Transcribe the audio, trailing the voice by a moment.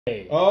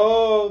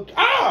Oh,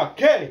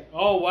 okay.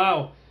 Oh,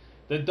 wow.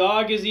 The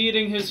dog is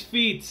eating his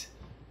feet.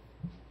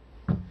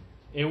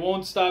 It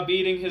won't stop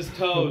eating his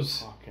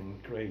toes. Fucking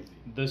crazy.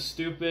 The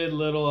stupid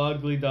little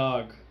ugly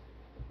dog.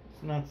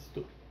 It's not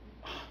stupid.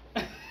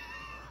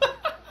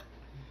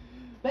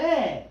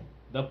 Bad.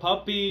 The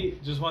puppy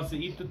just wants to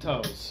eat the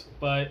toes.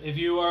 But if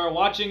you are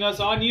watching us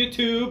on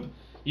YouTube,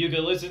 you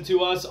can listen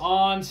to us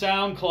on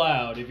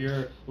Soundcloud. If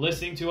you're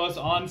listening to us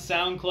on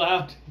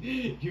Soundcloud,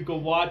 you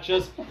can watch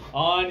us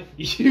on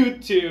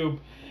YouTube.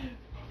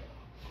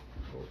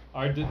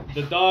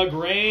 The dog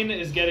Rain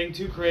is getting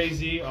too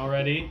crazy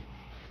already.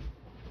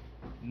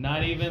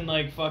 Not even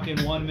like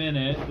fucking 1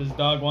 minute. This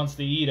dog wants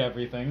to eat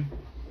everything.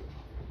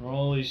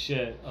 Holy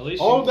shit. At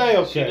least all day,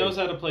 okay. She knows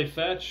how to play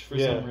fetch for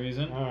some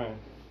reason. Alright.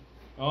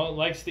 Oh,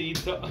 likes to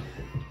eat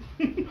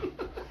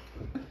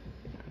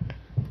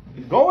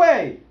Go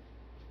away!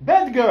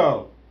 Bad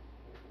girl!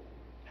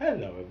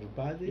 Hello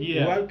everybody.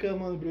 Yeah.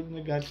 Welcome on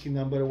Brudne Gadki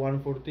number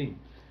 114.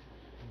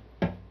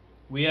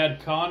 We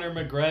had Conor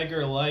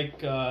McGregor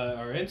like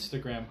our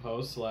Instagram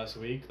post last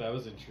week. That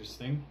was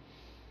interesting.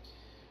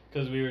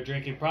 Because we were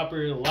drinking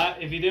proper...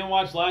 If you didn't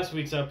watch last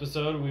week's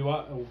episode,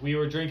 we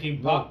were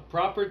drinking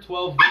proper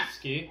 12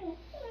 whiskey.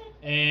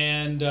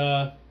 And...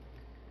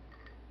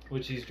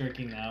 which he's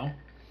drinking now.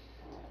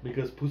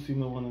 Because pussy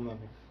know one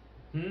another.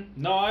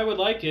 No, I would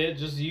like it.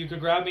 Just you could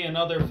grab me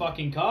another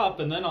fucking cup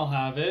and then I'll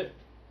have it.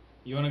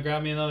 You want to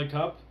grab me another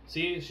cup?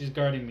 See? She's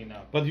guarding me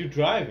now. But you're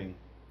driving.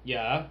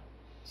 Yeah.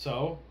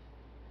 So?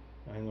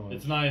 I know.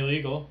 It's not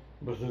illegal.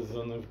 But it's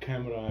on the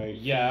camera.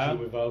 Yeah.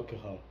 With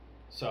alcohol.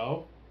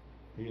 So?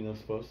 You're not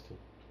supposed to.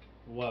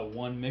 What,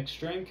 one mixed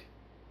drink?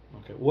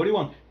 Okay. What do you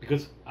want?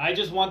 Because I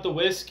just want the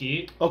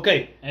whiskey.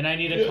 Okay. And I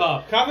need a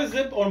cup. Have a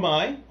sip or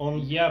mine?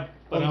 Yeah,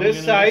 but on I'm this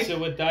gonna side. mix it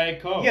with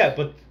Diet Coke. Yeah,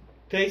 but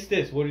taste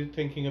this. What are you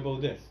thinking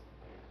about this?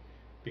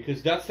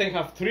 Because that thing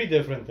have 3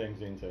 different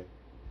things inside.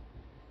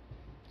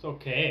 It's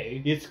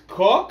okay. It's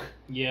Coke.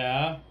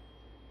 Yeah.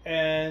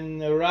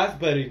 And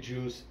raspberry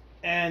juice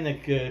and a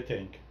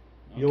thing.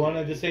 You Okay.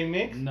 want the same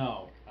mix?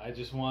 No, I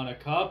just want a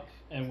cup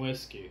and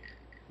whiskey.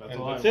 That's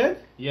all That's I want.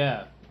 it?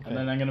 Yeah, Okay. and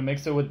then I'm gonna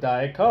mix it with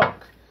Diet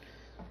Coke.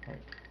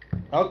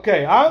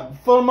 Okay,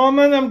 for a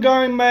moment I'm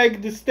going to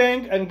make this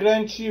thing and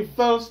grant you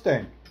first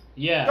thing.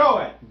 Yeah. Go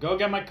ahead. Go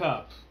get my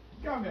cup.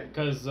 Go ahead.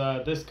 Because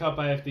this cup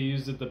I have to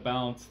use it to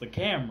balance the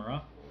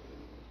camera.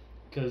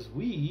 Because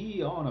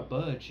we on a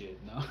budget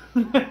now.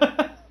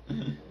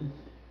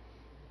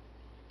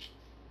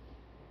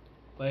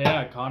 But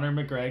yeah, Conor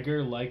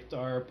McGregor liked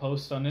our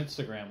post on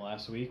Instagram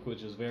last week,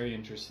 which is very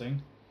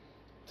interesting.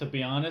 To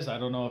be honest, I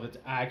don't know if it's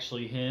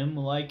actually him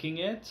liking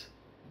it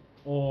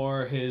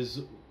or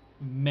his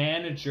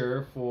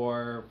manager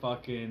for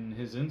fucking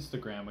his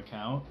Instagram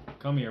account.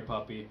 Come here,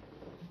 puppy.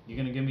 You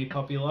gonna give me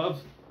puppy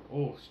love?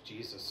 Oh,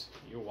 Jesus.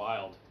 You're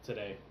wild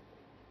today.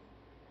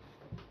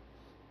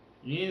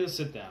 You need to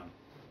sit down.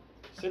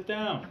 Sit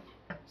down.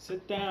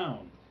 Sit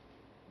down.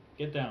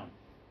 Get down.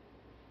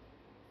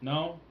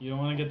 No? You don't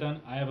want to get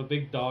down? I have a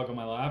big dog on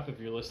my lap if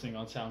you're listening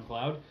on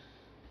SoundCloud.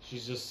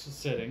 She's just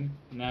sitting.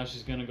 Now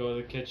she's gonna go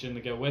to the kitchen to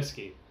get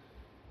whiskey.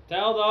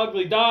 Tell the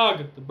ugly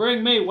dog to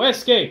bring me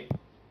whiskey!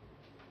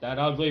 That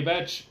ugly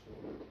bitch.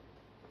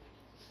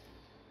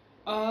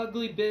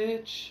 Ugly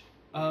bitch.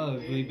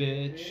 Ugly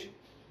bitch.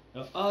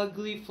 The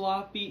ugly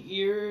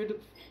floppy-eared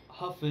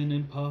huffin'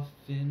 and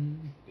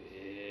puffin'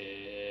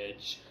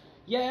 bitch.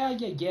 Yeah,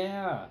 yeah,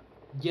 yeah.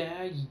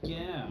 Yeah,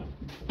 yeah.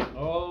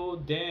 Oh,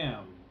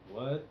 damn.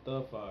 What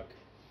the fuck?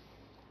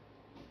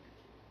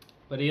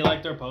 But he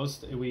liked our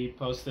post. We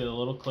posted a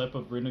little clip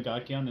of Brudne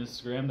Gadki on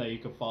Instagram that you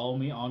can follow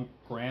me on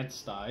Grant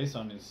Styes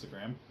on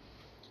Instagram.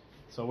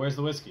 So where's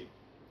the whiskey?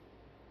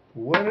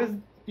 What is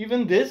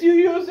even this? You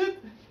use it?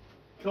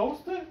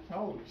 Toaster?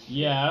 Holy shit.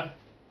 Yeah.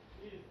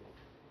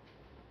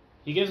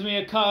 He gives me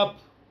a cup,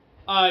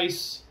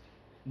 ice,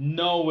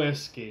 no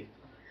whiskey.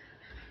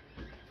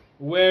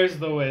 Where's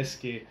the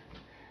whiskey?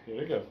 Here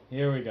we go.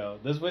 Here we go.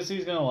 This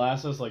whiskey's gonna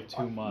last us like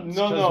 2 months.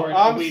 No,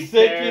 I'm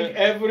sipping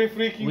every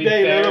freaking we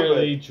day. We barely little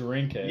bit.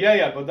 drink it.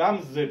 Yeah, but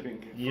I'm zipping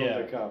from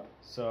the cup.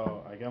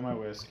 So I got my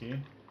whiskey.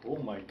 Oh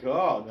my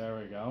god. There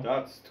we go.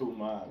 That's too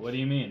much. What do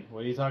you mean?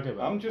 What are you talking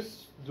about? I'm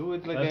just do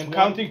it like That's I'm one-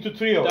 counting to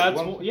 3.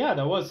 Yeah,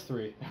 that was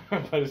 3.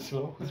 Very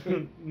slow.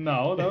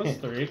 No, that was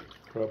 3.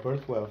 Proper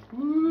 12.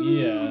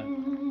 Yeah.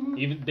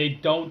 Even they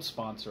don't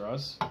sponsor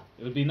us.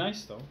 It would be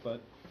nice though,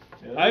 but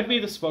I'd be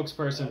the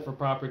spokesperson for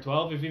Proper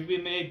 12. If you've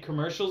made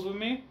commercials with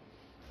me,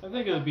 I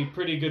think it would be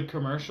pretty good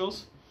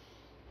commercials.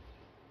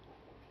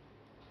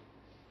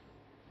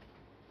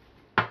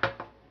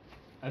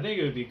 I think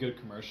it would be good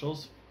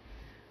commercials.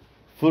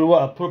 For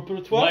what? Proper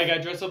 12? Like I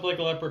dress up like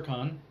a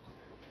leprechaun.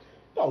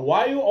 No,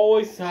 why you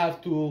always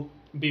have to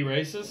Be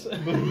racist?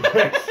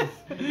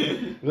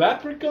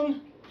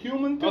 leprechaun?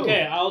 Human too.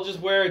 Okay, I'll just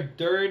wear a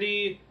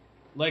dirty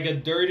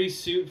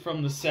suit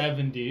from the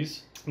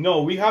 70s.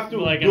 No, we have to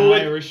Like do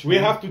an it. Irishman. We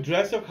have to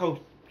dress up how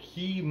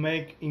he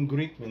make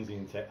ingredients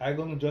inside. I'm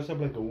gonna dress up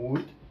like a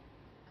wood.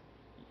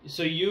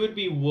 So you would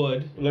be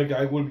wood, Like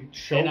I will be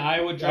choked. and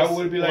I would dress I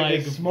will be like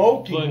a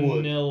smoking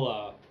wood.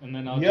 vanilla, and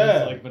then I'll Yeah,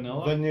 dress like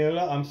vanilla.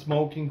 Vanilla. I'm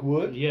smoking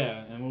wood,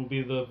 Yeah, and we'll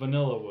be the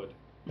vanilla wood.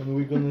 and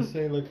we're gonna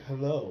say like,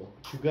 "Hello,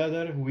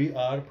 together we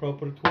are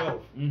proper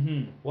 12."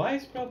 Mm-hmm. Why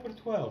is proper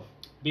 12?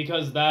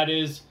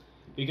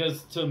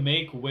 Because to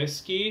make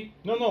whiskey,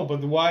 No,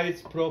 but why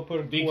it's proper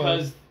 12?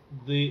 because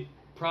the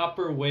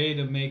proper way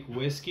to make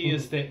whiskey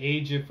is to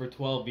age it for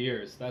 12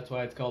 years. That's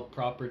why it's called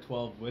proper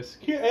 12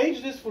 whiskey. You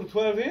age this for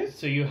 12 years?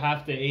 So you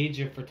have to age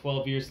it for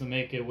 12 years to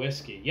make it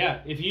whiskey. Yeah,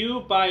 if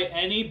you buy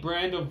any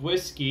brand of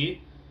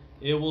whiskey,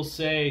 it will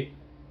say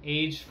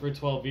aged for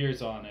 12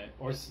 years on it,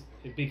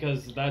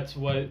 because that's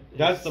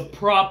the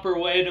proper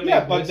way to make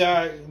Yeah, but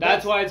whiskey.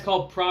 That's why it's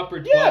called proper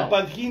 12. Yeah,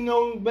 but he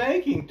not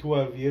making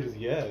 12 years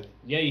yet.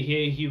 Yeah,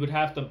 he would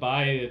have to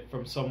buy it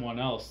from someone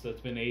else that's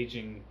been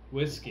aging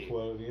whiskey.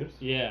 12 years?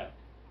 Yeah.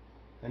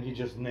 And he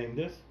just named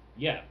this?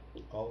 Yeah,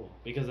 Oh.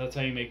 because that's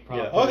how you make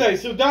proper. Yeah. Okay,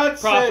 so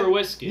that's proper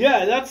whiskey.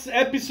 Yeah, that's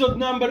episode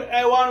number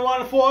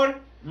 114.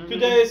 Mhm.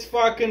 Today is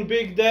fucking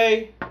big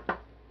day.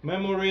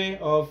 Memory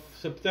of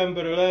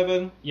September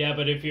 11. Yeah,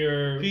 but if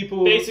you're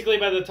People- basically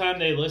by the time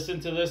they listen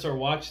to this or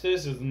watch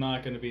this, it's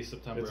not going to be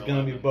September. It's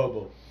gonna be 11.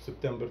 bubble.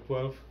 September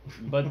 12th.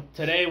 But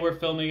today we're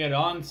filming it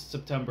on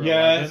September.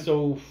 Yeah, 11th.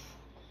 so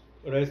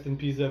rest in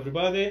peace,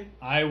 everybody.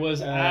 I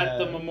was at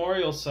the Uh,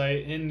 memorial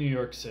site in New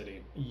York City.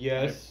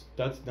 Yes,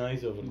 that's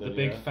nice over there. The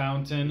big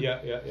fountain. Yeah.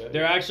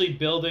 They're actually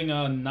building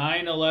a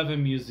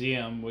 9/11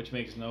 museum, which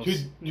makes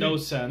no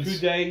sense.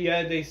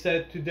 Today, they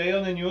said today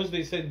on the news.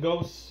 They said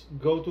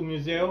go to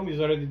museum is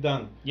already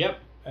done. Yep,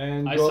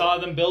 And I saw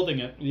them building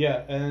it.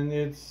 Yeah, and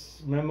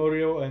it's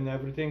memorial and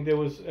everything. There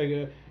was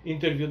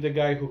interviewed the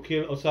guy who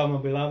killed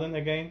Osama bin Laden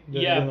again.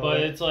 Yeah,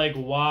 but it's like,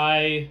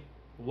 why?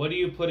 What do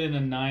you put in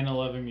a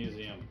 9/11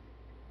 museum?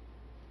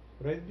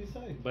 right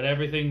beside. But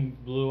everything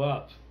blew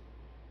up.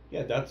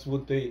 Yeah, that's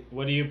what they.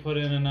 What do you put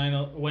in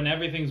a when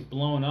everything's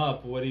blown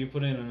up? What do you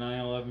put in a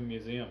 9/11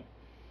 museum?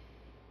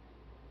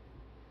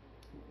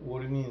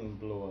 What do you mean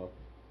blow up?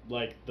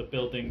 Like the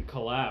building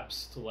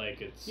collapsed,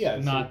 like it's Yeah,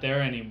 not so-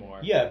 there anymore.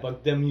 Yeah,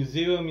 but the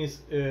museum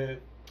is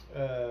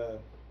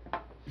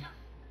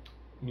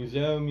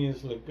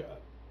like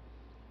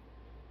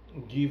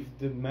give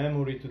the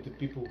memory to the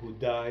people who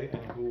die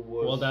and who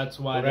was Well, that's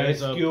why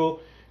there's rescue.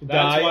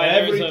 That's why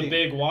everything. there's a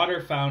big water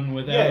fountain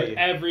with Yeah.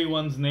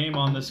 everyone's name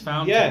on this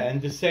fountain. Yeah,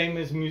 and the same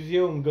as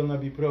museum gonna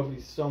be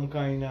probably some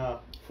kind of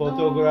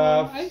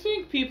photograph. No, I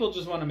think people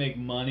just want to make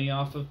money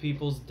off of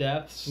people's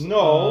deaths.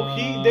 No,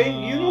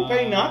 you don't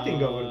pay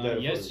nothing over there.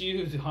 Yes, for it.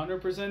 you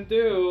 100%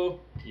 do.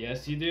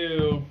 Yes, you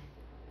do.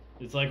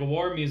 It's like a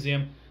war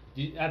museum.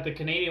 At the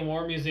Canadian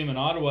War Museum in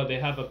Ottawa, they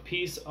have a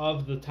piece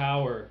of the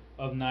tower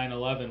of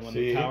 9/11 when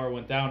the tower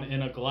went down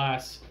in a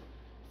glass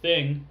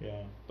thing. Yeah.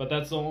 But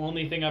that's the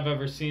only thing I've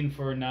ever seen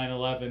for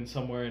 9/11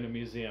 somewhere in a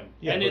museum.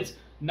 Yeah, and but- it's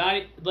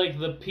not like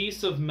the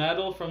piece of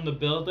metal from the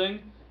building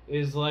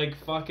is like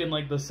fucking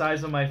like the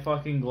size of my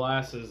fucking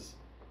glasses,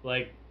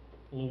 like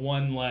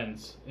one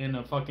lens in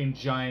a fucking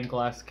giant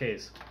glass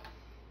case.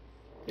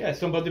 Yeah,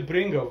 somebody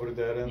bring over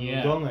there and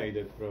Yeah. donate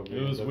it probably.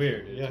 It was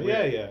weird. It's Yeah,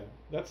 weird. yeah.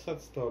 That's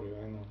that story.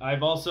 I know.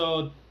 I've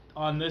also,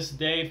 on this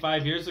day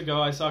 5 years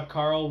ago, I saw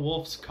Carl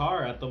Wolf's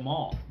car at the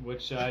mall,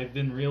 which I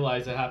didn't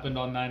realize it happened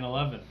on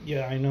 9/11.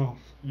 Yeah, I know.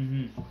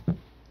 Mm-hmm.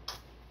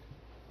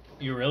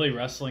 You're really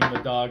wrestling the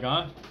dog,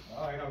 huh?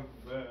 I have.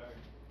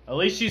 At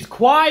least she's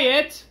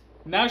quiet.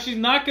 Now she's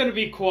not gonna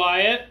be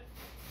quiet.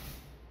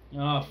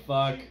 Oh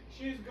fuck.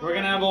 We're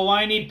gonna have a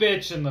whiny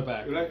bitch in the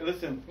back.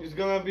 Listen, it's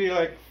gonna be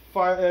like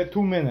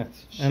 2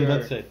 minutes, and Sure.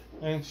 that's it.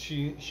 And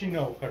she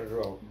know her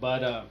role.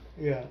 But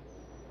Yeah.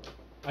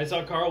 I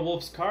saw Carl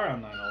Wolf's car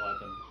on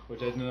 9/11,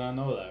 which I did not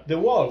know that. The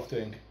wolf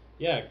thing.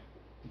 Yeah,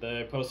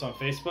 the post on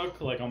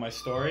Facebook, like on my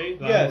story.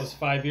 That Yes. was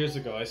 5 years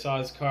ago. I saw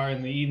his car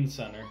in the Eden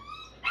Center.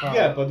 Carl.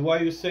 Yeah, but why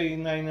you say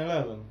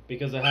 9/11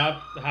 Because it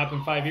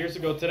happened 5 years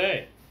ago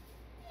today.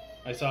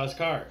 I saw his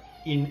car.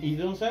 in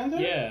Eden Center?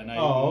 Yeah, and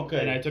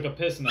okay. I took a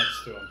piss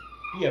next to him.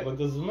 Yeah, but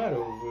doesn't matter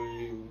where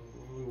you.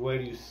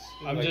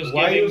 I'm like, just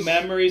why getting you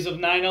memories of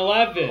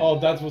 9/11. Oh,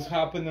 that's what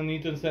happened in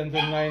Eaton Center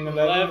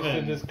 9/11. You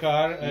said this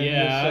car, and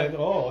Yeah. you said,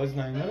 "Oh, it's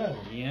 9/11."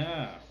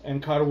 Yeah.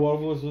 And Carl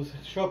Wolf was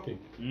shopping.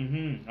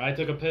 Mm-hmm. I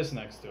took a piss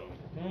next to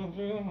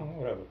him.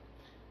 Whatever.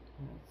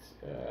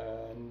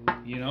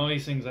 You know he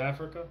sings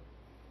Africa?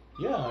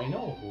 Yeah, I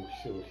know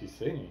who he's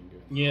singing.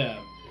 Yeah.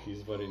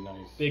 He's very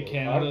nice. Big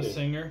Canada artist.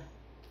 singer.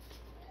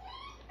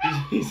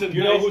 He's a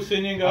You know nice who's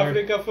singing art-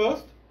 Africa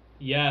first?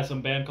 Yeah,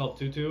 some band called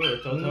Tutu or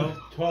Toto.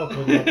 Top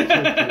of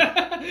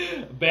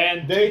the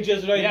Band They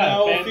just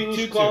now Band finished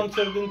Tutu.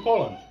 concert in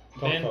Poland.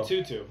 Band Toto.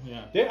 Tutu,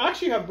 yeah. They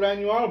actually have brand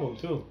new album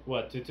too.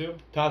 What, Tutu?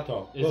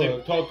 Tato. Is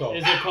it Toto.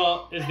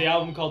 Is the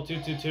album called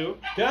Tutu?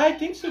 Yeah, I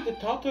think so. The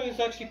Tato is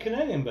actually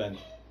Canadian band.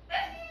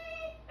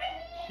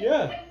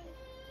 Yeah.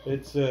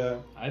 It's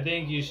I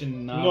think you should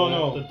not No, let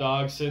no. the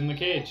dog sit in the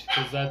cage,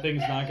 because that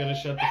thing's not gonna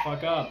shut the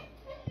fuck up.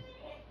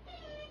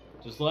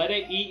 Just let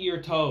it eat your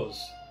toes.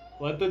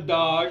 Let the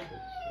dog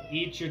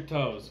eat your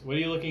toes. What are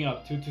you looking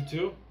up?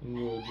 222?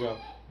 new job.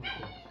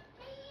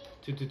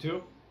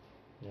 222?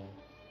 Yeah.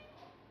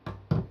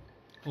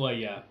 Well,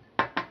 yeah.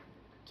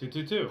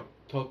 222.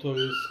 Toto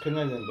is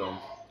Canadian band.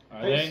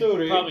 Are Hey, they?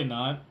 Suri. Probably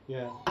not.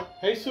 Yeah.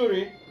 Hey,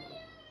 Suri.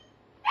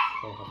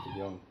 Don't have to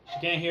yell. She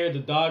can't hear the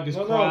dog is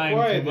No, crying.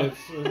 quiet. too much.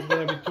 It's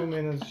gonna be 2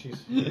 minutes.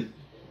 She's.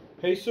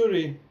 Hey,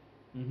 Suri.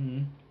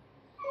 Mm-hmm.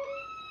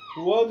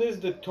 What is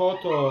the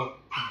Toto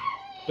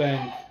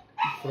band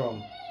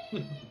from?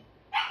 I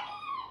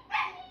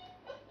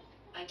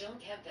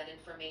don't have that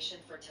information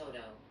for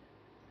Toto.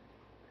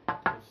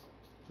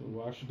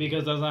 Russian.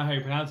 Because that's not how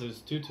you pronounce it. It's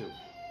Tutu.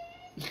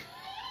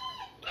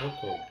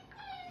 Toto.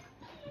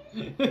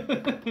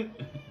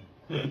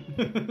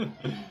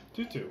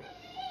 Tutu.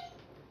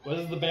 What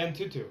is the band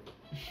Tutu?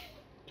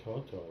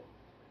 Toto.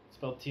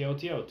 Spelled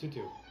T-O-T-O.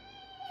 Tutu.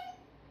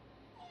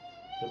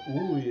 The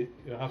ooh, you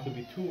have to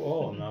be 2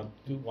 O, not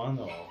 1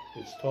 O.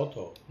 It's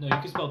Toto. No, you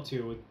can spell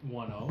 2 with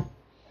 1 O.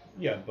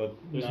 Yeah, but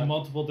There's not,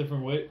 multiple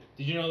different ways.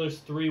 Did you know there's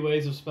 3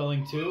 ways of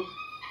spelling 2?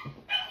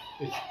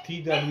 it's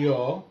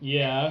TWO.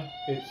 Yeah.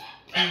 It's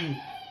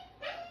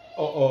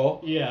TOO.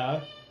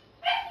 Yeah.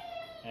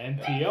 And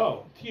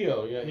T-O.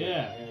 TO. Yeah.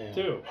 Yeah.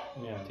 2.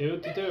 Yeah. 2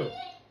 to 2.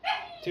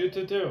 2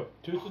 to 2.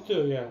 2 to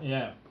 2. Yeah.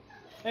 Yeah.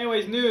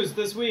 Anyways, news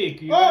this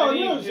week. You Oh, ready?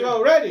 news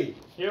already.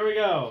 Here we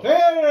go.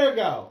 Here we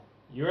go.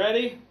 You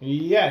ready?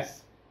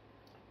 Yes.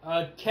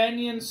 A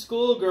Kenyan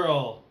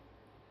schoolgirl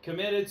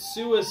committed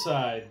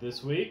suicide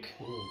this week.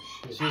 Oh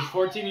shit. She was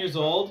 14 years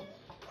old,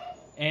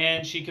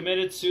 and she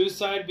committed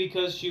suicide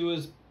because she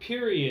was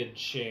period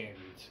shamed.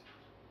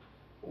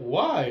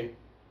 Why?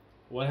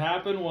 What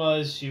happened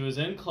was she was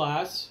in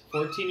class,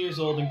 14 years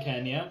old in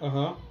Kenya,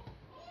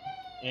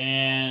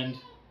 and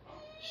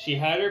she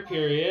had her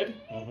period.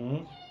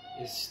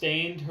 It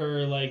stained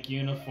her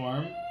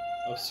uniform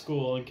of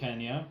school in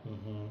Kenya.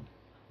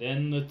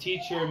 Then the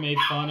teacher made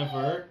fun of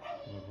her,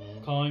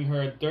 calling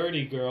her a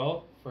dirty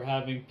girl for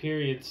having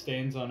period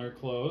stains on her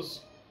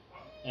clothes.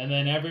 And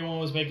then everyone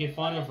was making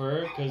fun of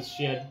her because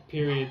she had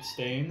period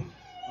stain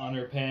on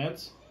her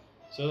pants.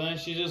 So then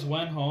she just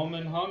went home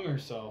and hung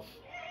herself.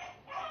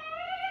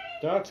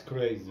 That's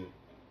crazy.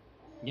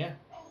 Yeah.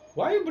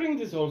 Why you bring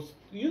this all?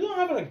 You don't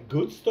have a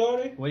good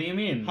story? What do you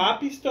mean?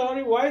 Happy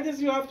story? Why does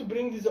you have to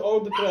bring this all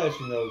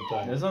depression all the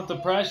time? There's not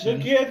depression.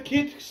 The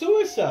kid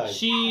suicide.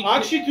 She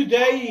Actually,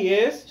 today he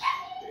is.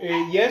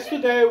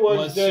 Yesterday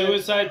was the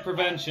Suicide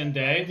Prevention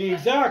Day.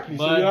 Exactly.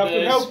 So But you have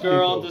to help this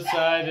girl people.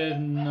 decided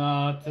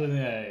not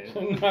today.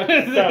 Not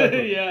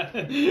today.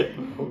 Yeah.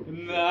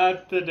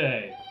 Not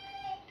today.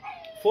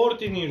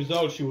 14 years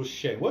old, she was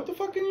shamed. What the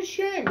fuck are you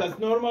shamed? That's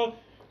normal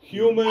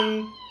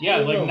human.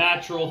 Yeah, you know,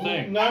 natural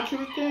thing.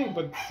 Natural thing.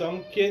 But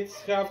some kids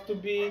have to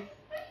be,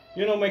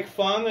 make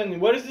fun. And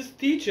where is this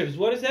teachers?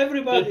 Where is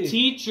everybody? The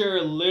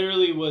teacher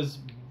literally was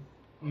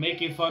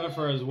making fun of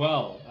her as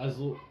well.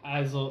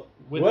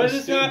 With Where the does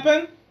this student-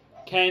 happen?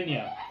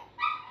 Kenya.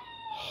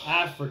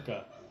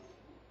 Africa.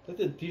 That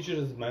the teacher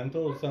is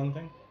mental or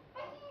something?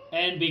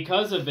 And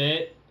because of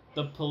it,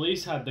 the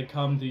police had to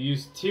come to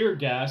use tear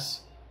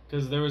gas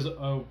because there was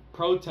a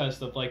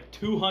protest of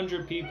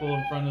 200 people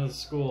in front of the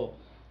school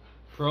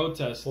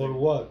protesting. For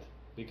what?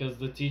 Because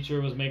the teacher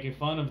was making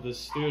fun of the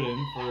student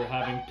for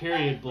having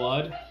period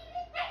blood,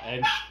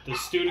 and the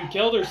student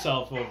killed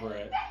herself over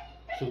it.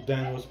 So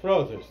then was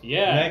protest.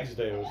 Yeah. Next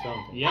day or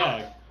something.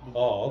 Yeah.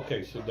 Oh,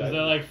 okay. So Because that.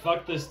 they're like,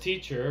 fuck this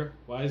teacher.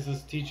 Why is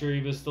this teacher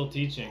even still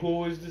teaching?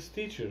 Who is this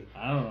teacher?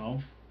 I don't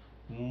know.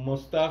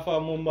 Mustafa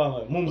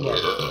Mumbai.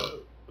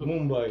 Mumbai.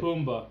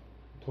 Pumbaa.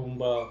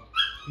 Tumba.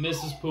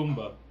 Mrs.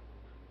 Pumbaa.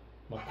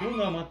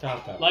 Makuna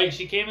Matata.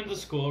 She came into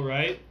school,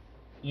 right?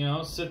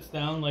 Sits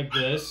down like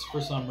this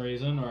for some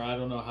reason, or I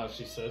don't know how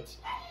she sits.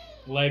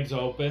 Legs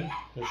open.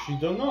 She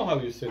don't know how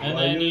you say. And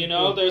Why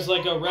then, there's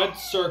a red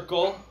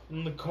circle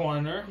in the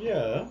corner.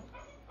 Yeah.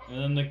 And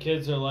then the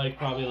kids are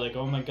probably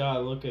oh my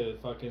god, look at it,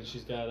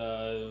 she's got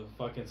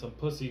some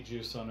pussy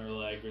juice on her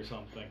leg or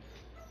something.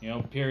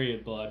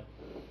 Period blood.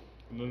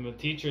 And then the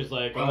teacher's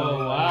oh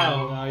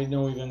wow. I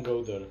don't even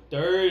go there.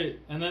 Dirt.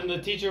 And then the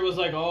teacher was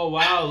oh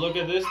wow, look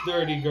at this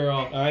dirty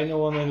girl. I know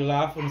when I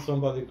laugh and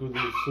somebody could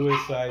do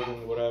suicide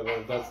and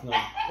whatever. That's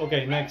not.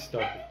 Okay, next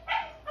topic.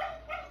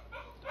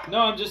 No,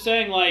 I'm just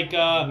saying No,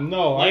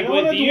 I don't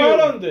with want to you.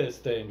 dwell on this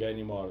thing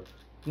anymore.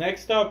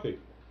 Next topic.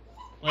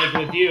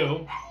 With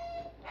you,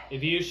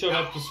 if you showed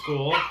up to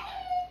school,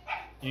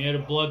 you had a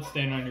blood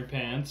stain on your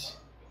pants.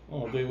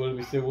 Oh, they will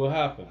be say what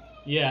happened.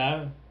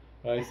 Yeah.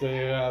 I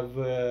say I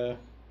have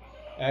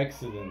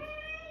accident.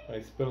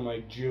 I spill my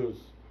juice.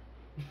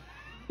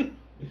 You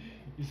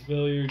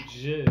spill your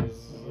jizz.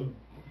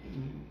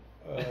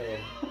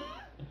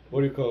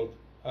 What do you call it?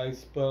 I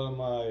spill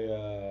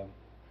my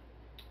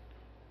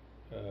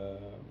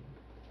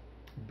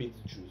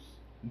beet juice.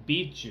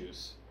 Beet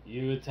juice.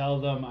 You would tell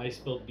them I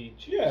spilled beet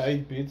juice. Yeah, I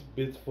eat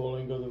beets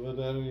falling over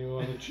there, and you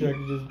want to check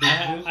this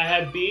beet juice? I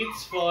had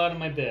beets fall out of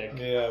my dick.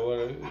 Yeah,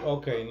 well,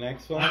 okay,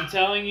 next one. I'm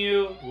telling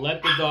you,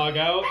 let the dog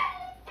out.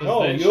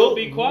 No, then she'll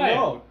be quiet.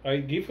 No, I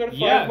give her 5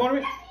 Yeah. more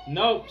minutes.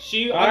 No,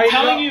 I I'm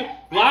telling know-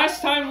 you,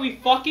 last time we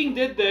fucking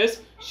did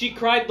this, she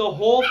cried the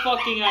whole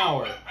fucking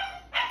hour.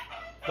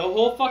 The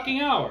whole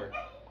fucking hour.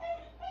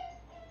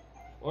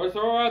 Or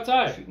throw her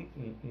outside.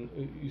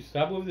 You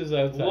stop with this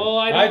outside. Well,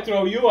 I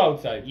throw you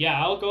outside.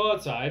 Yeah, I'll go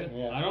outside.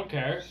 Yeah. I don't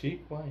care. She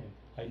quiet.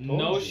 I told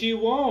No, you. she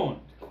won't.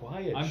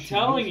 Quiet. I'm She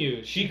telling is-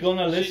 you. She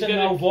gonna listen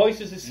gonna- now.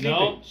 Voices is sleeping.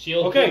 No,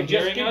 she'll Okay, keep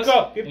just hearing keep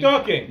us. keep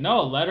talking.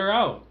 No, let her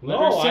out. Let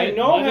No, her sit. I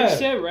know let her her.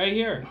 sit right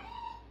here.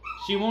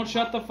 She won't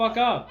shut the fuck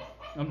up.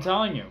 I'm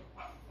telling you.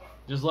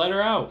 Just let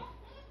her out.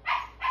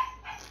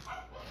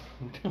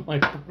 My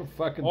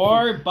fucking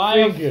Or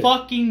buy finger. a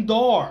fucking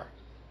door.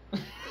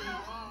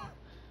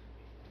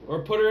 Or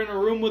put her in a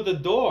room with a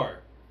door.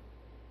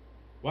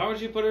 Why would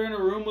you put her in a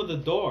room with a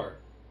door?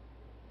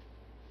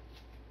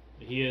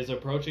 He is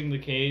approaching the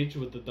cage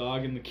with the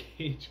dog in the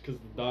cage because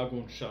the dog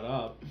won't shut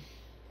up.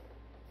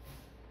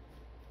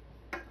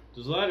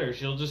 Just let her.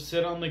 She'll just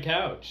sit on the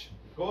couch.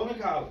 Go on the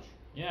couch.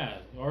 Yeah,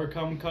 or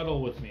come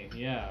cuddle with me.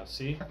 Yeah,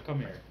 see? Come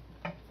here.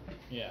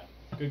 Yeah,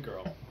 good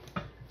girl.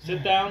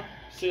 Sit down.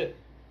 Sit.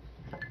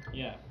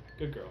 Yeah,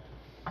 good girl.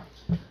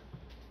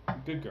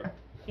 Good girl.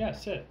 Yeah,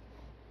 sit.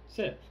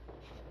 Sit.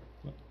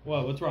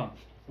 What? What's wrong?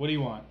 What do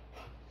you want?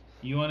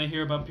 You want to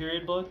hear about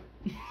period blood?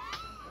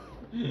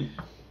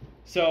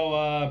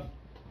 So,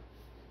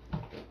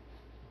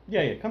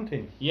 Yeah,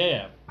 continue.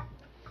 yeah.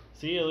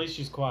 See, at least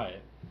she's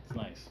quiet. It's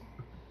nice.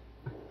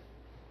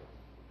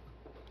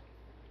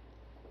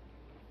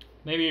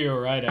 Maybe you're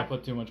right, I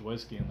put too much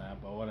whiskey in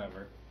that, but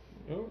whatever.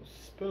 Oh,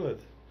 spill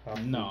it.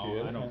 Half No,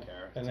 here, I don't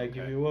care. And It's I okay.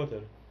 give you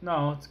water.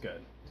 No, it's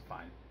good. It's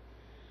fine.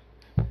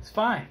 It's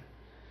fine.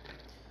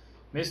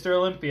 Mr.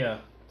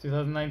 Olympia,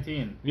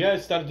 2019. Yeah,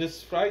 it starts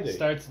this Friday.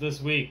 Starts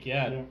this week,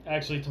 Yeah.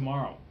 Actually,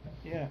 tomorrow.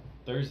 Yeah.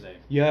 Thursday.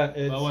 Yeah,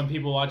 it's... But when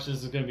people watch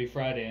this, it's going to be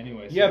Friday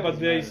anyway. So yeah, it but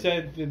doesn't they matter.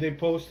 said they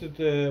posted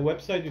the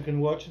website. You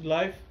can watch it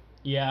live.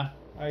 Yeah.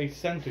 I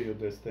sent to you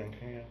this thing.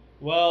 Yeah.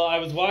 Well, I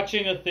was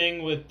watching a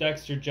thing with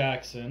Dexter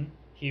Jackson.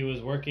 He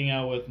was working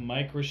out with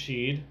Mike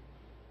Rashid.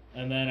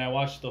 And then I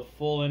watched the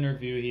full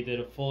interview. He did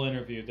a full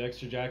interview,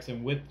 Dexter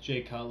Jackson with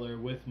Jay Cutler,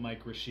 with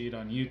Mike Rashid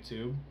on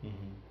YouTube.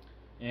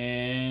 Mm-hmm.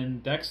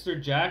 And Dexter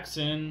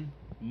Jackson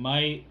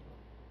might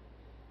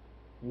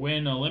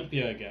win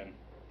Olympia again,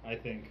 I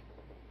think.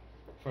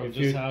 From If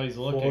just you- how he's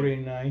looking.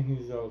 49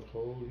 years old.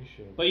 Holy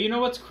shit. But you know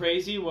what's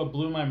crazy? What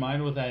blew my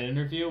mind with that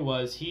interview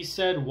was he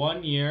said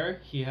 1 year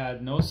he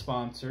had no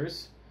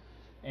sponsors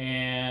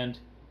and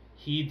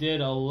he did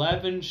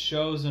 11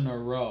 shows in a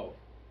row.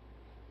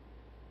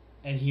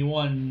 And he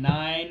won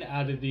 9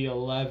 out of the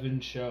 11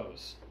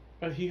 shows.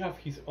 But he have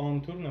his own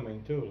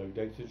tournament too, like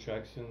Dexter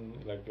Jackson,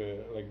 like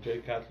Jay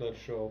Cutler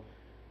show,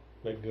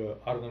 like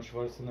Arnold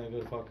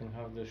Schwarzenegger fucking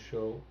have the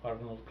show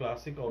Arnold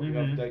Classic, or you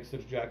have Mhm. Dexter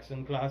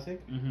Jackson Classic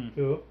Mm-hmm.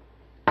 too.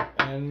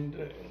 And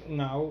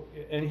now,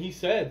 and he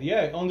said,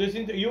 yeah, on this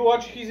you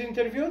watch his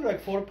interview, like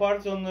 4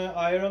 parts on the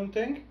Iron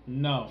thing.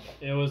 No,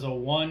 it was a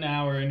 1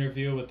 hour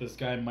interview with this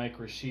guy Mike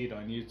Rashid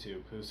on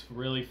YouTube, who's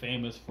really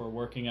famous for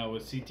working out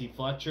with C.T.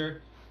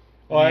 Fletcher.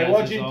 Oh, And he I has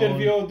watched his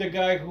interview own- of the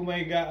guy who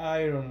made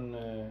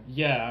Iron.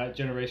 Yeah,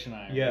 Generation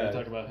Iron. Yeah, We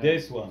talk about him.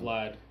 this one.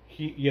 Vlad.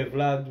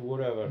 Vlad,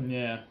 whatever.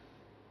 Yeah.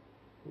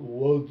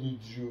 What did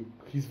you?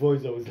 His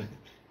voice always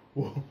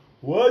like,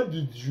 what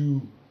did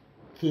you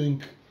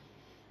think?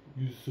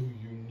 You're so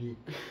unique.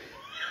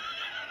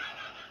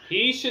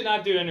 He should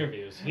not do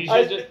interviews. He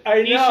I- should just,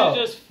 I he know.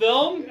 should just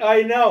film.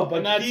 I know, but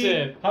And that's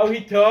it. how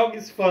he talk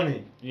is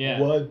funny. Yeah.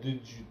 What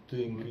did you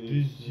think?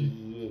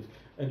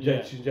 And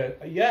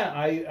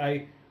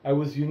Yeah. I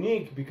was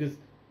unique because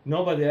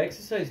nobody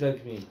exercised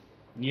like me.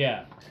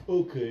 Yeah.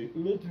 Okay,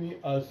 let me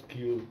ask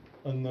you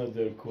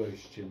another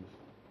question.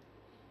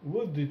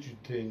 What did you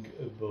think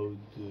about?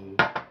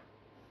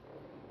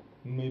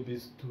 Maybe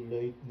it's too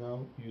late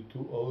now. You're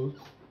too old.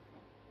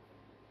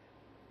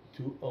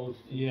 Too old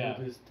to Yeah.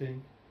 do this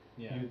thing.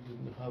 Yeah. You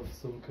didn't have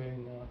some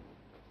kind of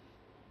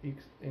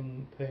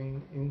in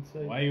pain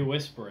inside. Why are you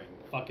whispering?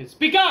 Fucking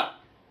speak up!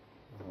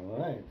 All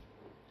right.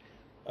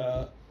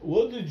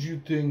 What did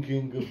you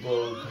thinking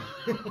about?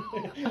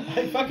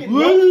 I fucking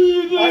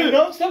know. I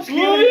know. Stop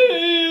screaming.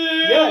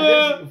 Yeah,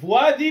 there's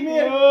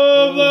Vladimir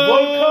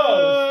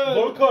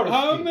Volkarsky.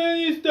 How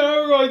many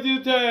steroids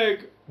you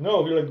take?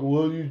 No, we're like,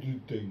 what did you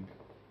think?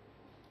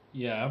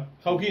 Yeah.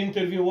 How he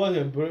interview was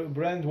it?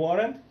 Brand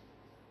Warren?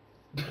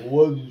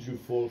 What did you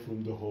fall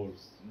from the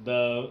horse?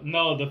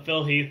 The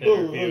Phil Heath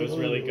interview was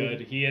really good.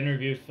 He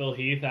interviewed Phil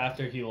Heath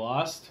after he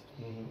lost.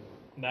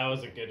 Mm-hmm. That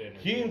was a good interview.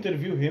 He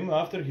interviewed him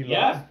after he Yeah.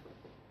 lost?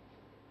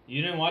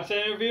 You didn't watch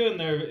that interview?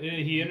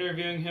 And he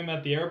interviewing him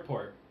at the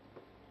airport.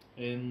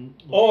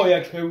 Oh,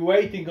 yeah,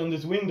 waiting on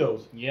these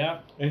windows. Yeah.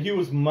 And he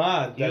was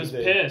mad. He that was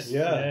day. pissed.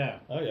 Yeah. Yeah.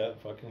 Oh, yeah,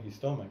 fucking his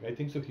stomach. I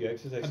think so he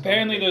exercised.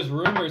 Apparently, stomach. there's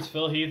rumors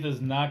Phil Heath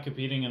is not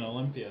competing in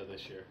Olympia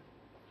this year.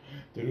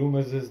 The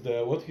rumors is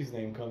what's his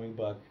name coming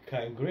back?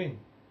 Kai Green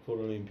for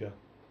Olympia.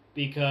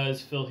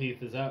 Because Phil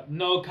Heath is out.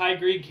 No, Kai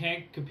Green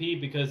can't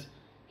compete because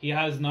he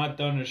has not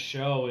done a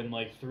show in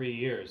like 3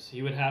 years.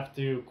 He would have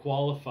to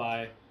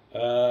qualify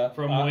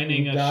from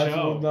winning a that's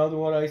show. That's not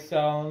what I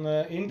saw on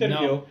interview.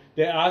 No.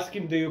 They ask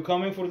him, "Do you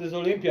coming for this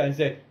Olympia?" And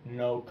say,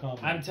 "No, coming."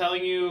 I'm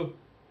telling you,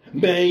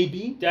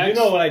 Maybe. Dex- you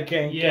know what I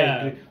can't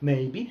Yeah. get.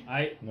 Maybe.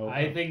 I No.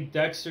 think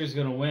Dexter's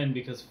gonna win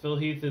because Phil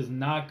Heath is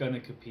not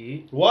gonna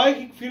compete. Why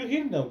he feel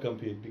he don't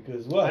compete?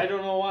 Because what? I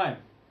don't know why.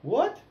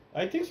 What?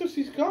 I think so.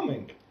 She's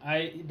coming.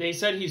 They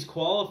said he's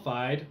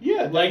qualified.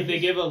 Yeah. Like they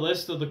give a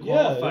list of the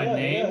qualified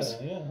names,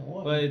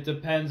 What? but it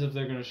depends if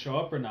they're gonna show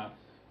up or not.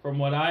 From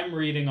what I'm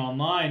reading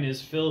online,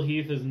 is Phil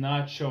Heath is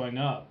not showing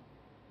up.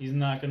 He's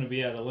not gonna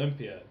be at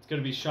Olympia. It's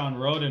gonna be Sean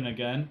Roden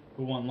again,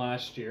 who won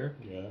last year,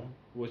 Yeah.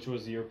 which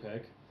was your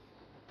pick.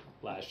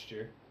 Last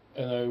year.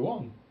 And I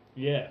won.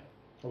 Yeah.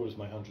 That was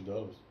my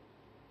 $100.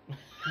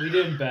 We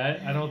didn't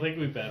bet. I don't think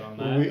we bet on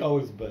that. We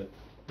always bet.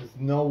 There's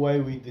no way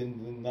we did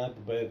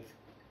not bet.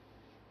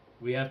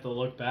 We have to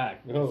look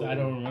back. 'Cause No, I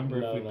don't remember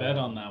no, if we no. bet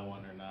on that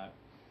one or not.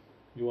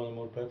 You want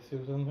more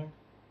Pepsi or something?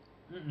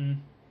 Mm-mm.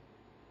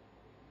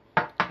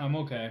 I'm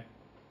okay.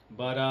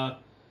 But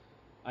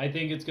I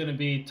think it's going to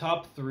be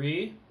top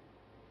 3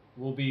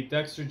 will be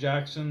Dexter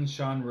Jackson,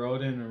 Sean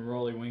Roden, and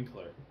Rolly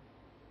Winkler.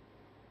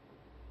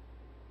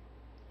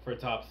 For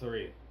top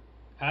 3.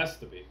 Has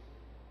to be.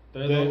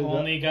 They're the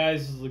only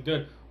guys that are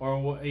good.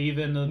 Or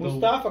even the...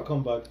 Mustafa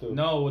come back too.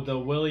 No, the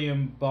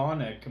William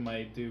Bonek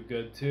might do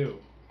good too.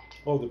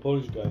 Oh, the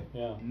Polish guy.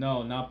 Yeah.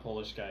 No, not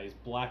Polish guy. He's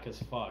black as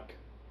fuck.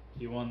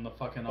 He won the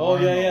fucking Oh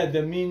Arnold. yeah,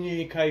 the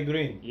mini Kai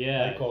Green.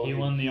 Yeah, I call he him.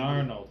 won the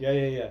Arnold.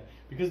 Yeah.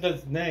 Because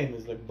that name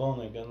is like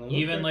Bonek. And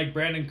Even like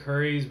Brandon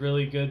Curry's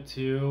really good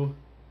too.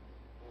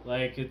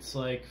 Like it's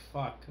like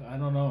fuck, I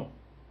don't know.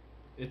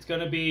 It's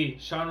gonna be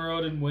Sean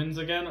Roden wins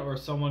again or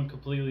someone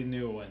completely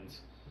new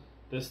wins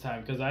this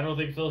time because I don't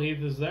think Phil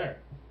Heath is there.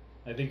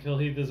 I think Phil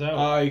Heath is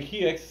out.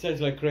 He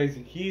exercises like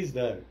crazy. He's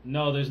there.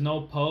 No, there's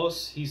no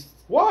posts. He's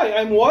Why?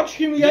 I'm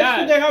watching him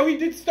yesterday how he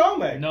did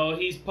stomach. no,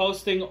 he's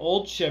posting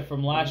old shit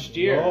from last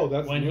year No,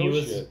 that's when new he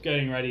was shit.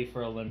 getting ready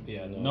for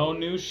Olympia. No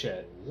new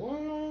shit.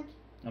 What?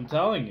 I'm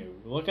telling you.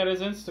 Look at his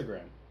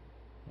Instagram.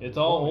 It's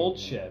all old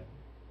shit.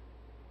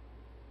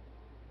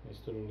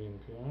 Mr.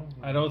 Olympia.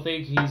 I don't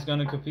think he's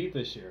gonna compete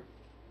this year.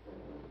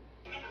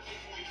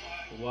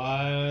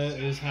 What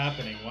is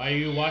happening? Why are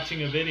you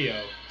watching a video?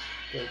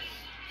 That's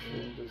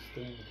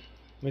interesting.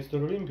 Mr.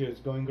 Olympia is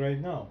going right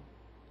now.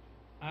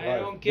 I Right.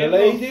 don't give the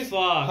ladies a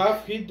fuck.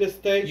 have hit the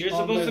stage. You're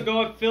on supposed the... to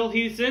go at Phil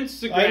Heath's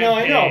Instagram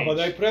I know, page. but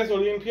I press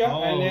Olympia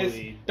and it's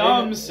Holy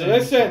dumb sense.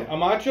 listen,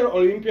 amateur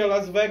Olympia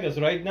Las Vegas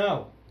right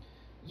now.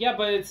 Yeah,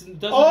 but it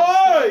doesn't Oi,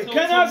 start till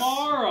can I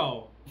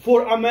tomorrow.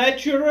 For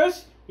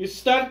amateurs, you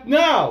start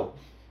now.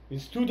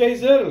 It's 2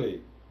 days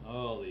early.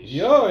 Holy shit.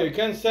 Yo, you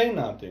can't say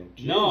nothing.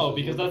 No, Jesus,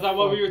 because what that's the not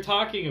what fuck? we were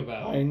talking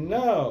about. I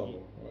know.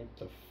 What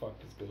the fuck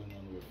is going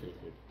on with Phil?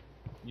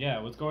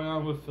 Yeah, what's going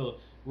on with Phil?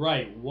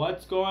 Right,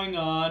 what's going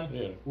on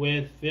Yeah.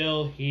 with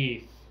Phil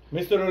Heath?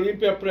 Mr.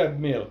 Olympia prep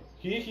meal.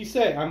 He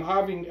said, I'm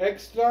having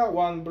extra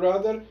one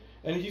brother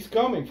and he's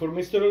coming for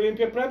Mr.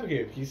 Olympia prep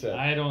here, he said.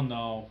 I don't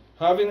know.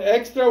 Having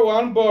extra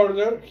one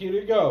border, here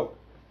you go.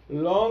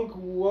 Long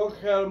walk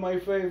hell, my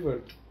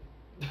favorite.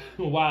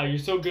 Wow, you're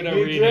so good at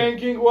He reading.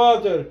 drinking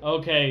water.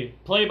 Okay,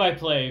 play by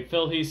play,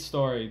 Phil Heath's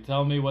story.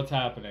 Tell me what's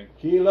happening.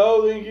 He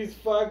loading his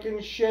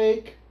fucking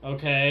shake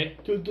Okay,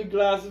 to the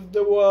glass of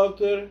the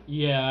water.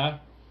 yeah.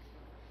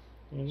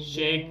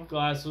 Shake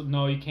glass.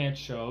 No, you can't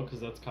show because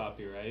that's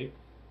copyright.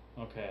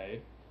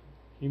 Okay.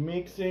 He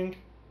mixing.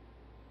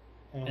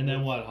 And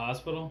then what?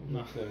 Hospital? No.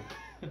 That's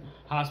it.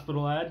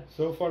 Hospital ad?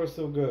 So far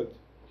so good.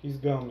 He's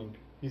coming.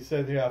 He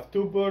said he have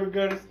 2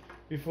 burgers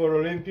before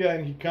Olympia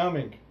and he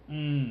coming.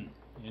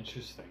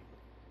 Interesting.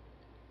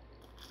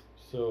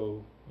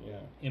 So, Yeah.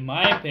 In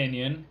my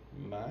opinion,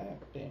 My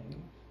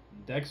opinion.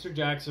 Dexter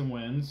Jackson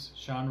wins,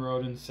 Sean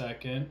Roden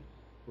second,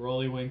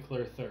 Rolly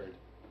Winkler third.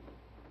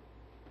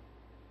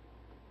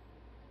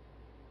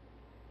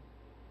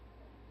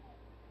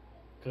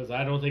 Because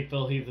I don't think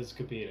Phil Heath is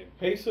competing.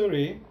 Hey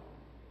Suri.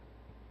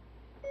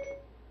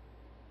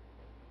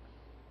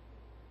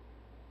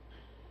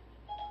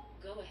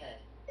 Go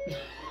ahead.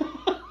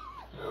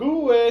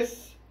 Who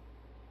is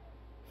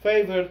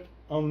favored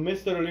on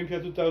Mr.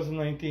 Olympia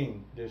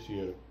 2019 this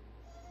year?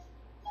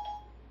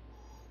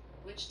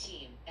 Which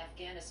team?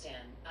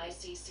 Afghanistan,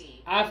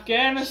 ICC.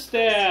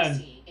 Afghanistan!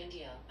 ICC,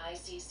 India,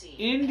 ICC.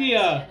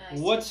 India.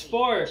 Pakistan, What ICC,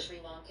 sport? Sri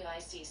Lanka,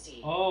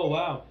 ICC. Oh,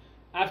 wow.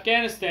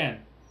 Afghanistan.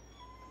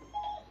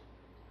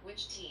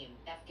 Which team?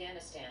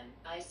 Afghanistan,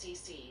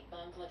 ICC,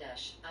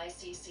 Bangladesh,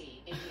 ICC,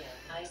 India,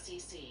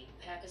 ICC,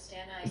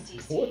 Pakistan,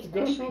 ICC. What's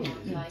going Sri on?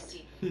 Lanka,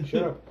 ICC.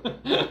 Shut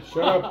up.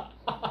 Shut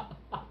up.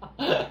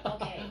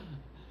 Okay.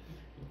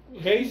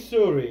 Hey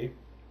Suri.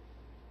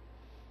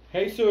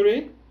 Hey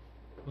Suri.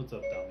 What's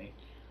up, dummy?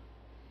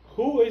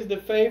 Who is the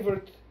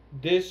favorite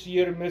this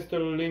year Mr.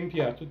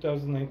 Olympia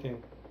 2019?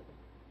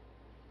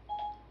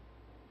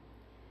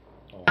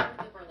 Oh.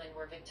 Hertha Berlin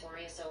were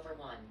victorious over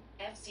 1.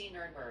 FC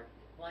Nuremberg,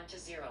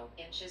 1-0,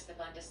 inches the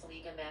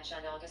Bundesliga match on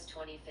August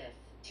 25th,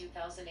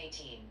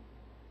 2018.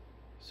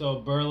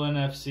 So Berlin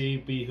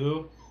FC be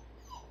who?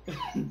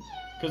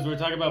 Because we're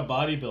talking about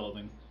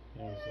bodybuilding.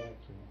 Yeah,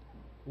 exactly.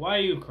 Why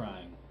are you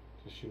crying?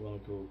 Does she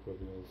want to go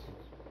probably also?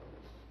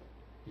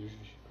 Usually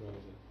she cries.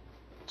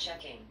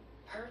 Checking.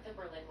 Hertha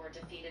Berlin were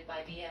defeated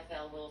by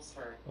VfL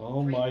Wolfsburg.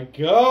 Oh my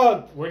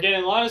god! We're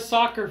getting a lot of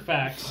soccer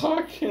facts.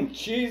 Fucking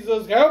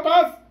Jesus, help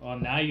us! Oh,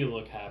 now you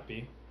look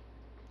happy.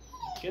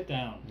 Get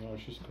down. No,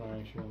 she's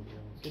crying. She won't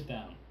dance. Get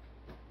down.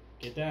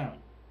 Get down.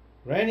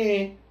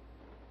 Rennie!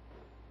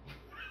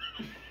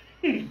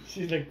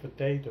 She's like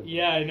potato.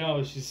 Yeah, I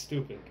know. She's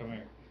stupid. Come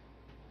here.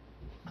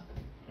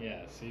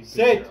 Yeah, see? Good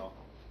Sit. girl.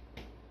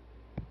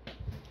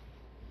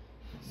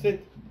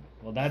 Sit.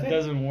 Well, that Sit.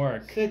 doesn't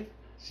work. Sit.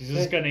 She's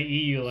just Sit. gonna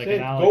eat you like Sit.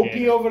 an alligator. Go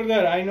pee over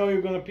there. I know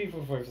you're gonna pee for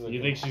 5 seconds.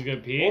 You think she's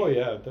gonna pee? Oh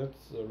yeah,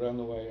 that's a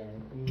runaway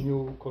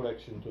new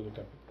collection to the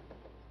cup.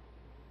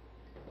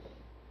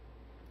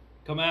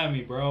 Come at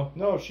me, bro.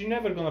 No, she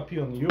never gonna pee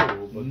on you.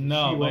 But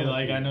No, she but wanna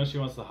like pee. I know she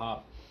wants to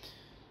hop.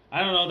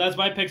 I don't know. That's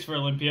my picks for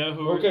Olympia.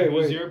 Who's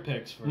wait. your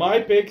picks for? My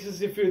picks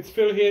is if it's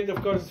Phil Heath,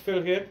 of course it's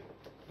Phil Heath,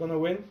 gonna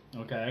win.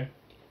 Okay.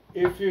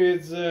 If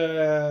it's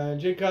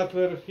Jay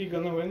Cutler, he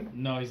gonna win.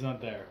 No, he's not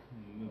there.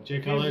 Jay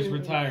Cutler's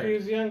retired.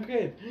 He's a young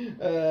kid.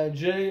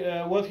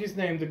 Jay, what his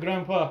name? The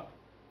grandpa.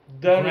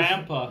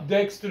 Grandpa.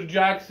 Dexter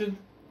Jackson.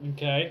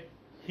 Okay.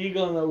 He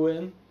gonna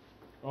win.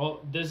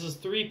 Oh, this is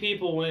 3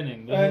 people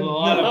winning. This And is a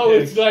lot now of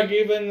picks. it's like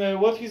even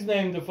what his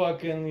name? The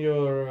fucking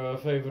your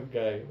favorite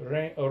guy,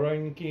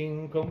 Ryan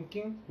King,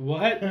 King.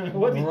 What?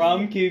 What is-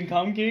 Rumkin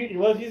Kumkin?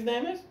 What his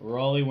name is?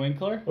 Rolly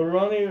Winkler?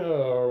 Ronnie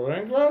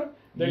Wrangler?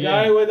 The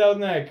Yeah. guy without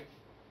neck.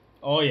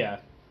 Oh yeah.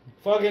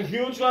 Fucking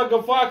huge like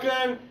a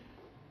fucking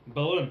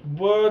Balloon.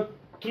 but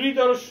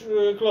 3-door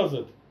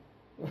closet.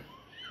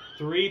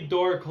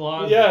 3-door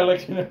closet. Yeah,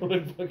 like you know,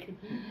 like fucking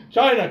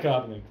China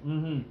cabinet.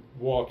 Mm-hmm.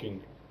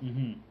 Walking.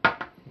 Mm-hmm.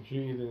 She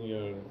eating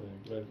your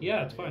thing.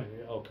 Yeah, it's fine.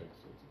 Yeah, okay.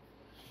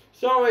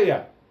 So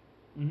yeah.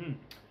 Mm-hmm.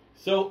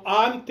 So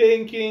I'm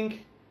thinking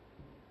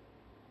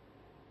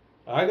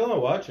I'm gonna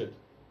watch it.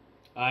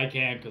 I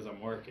can't because I'm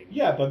working.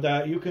 Yeah,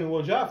 but you can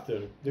watch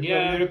after. They're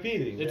Yeah, probably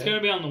repeating. It's yeah?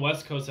 gonna be on the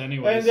West Coast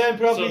anyway. And then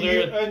probably so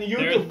they're, and they're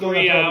YouTube gonna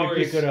 3 probably hours.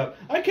 pick it up.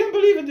 I can't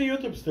believe it. The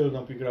YouTube still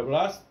don't pick it up.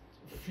 Last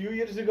few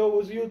years ago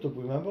was YouTube.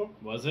 Remember?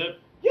 Was it?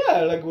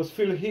 Yeah, like it was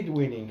Phil Heath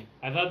winning.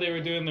 I thought they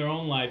were doing their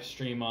own live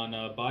stream on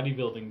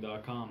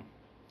bodybuilding.com.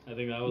 I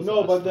think that was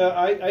No, the but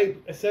last time.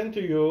 I sent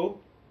to you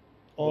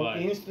on What?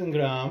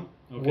 Instagram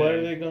Okay.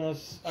 where they're gonna.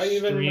 I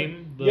even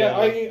Stream the- yeah,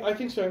 I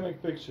think so. I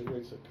make picture.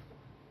 Wait a second.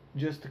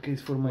 Just in case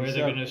for myself.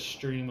 Where they're gonna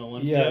stream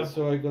Olympia. Yeah,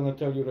 so I'm gonna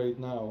tell you right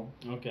now.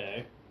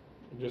 Okay.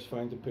 Just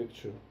find the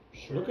picture.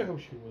 Sure. Look at how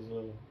she was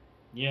little.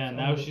 Yeah, So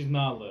now the- she's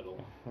not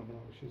little. No,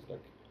 she's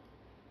like,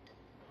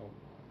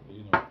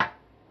 you know,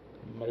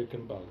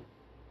 American Ball.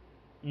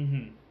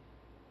 Mm-hmm.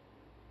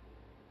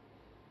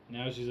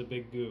 Now she's a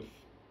big goof.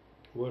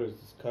 Where is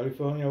this?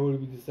 California will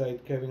be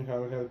decided. Kevin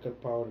Hart Hellcat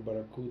powered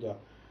Barracuda.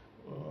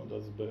 Oh,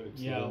 that's big.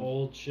 Yeah,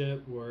 old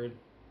shit word.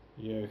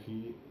 Yeah,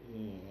 he.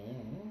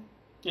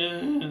 Yeah.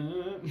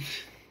 What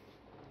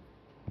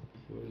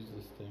Where is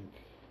this thing?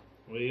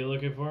 are you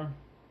looking for?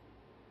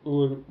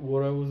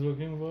 What I was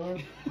looking for?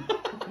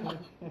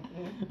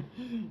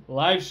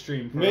 Live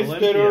stream for Mr.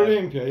 Olympia.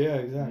 Olympia. Yeah,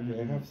 exactly.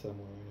 I Mhm. have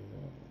somewhere.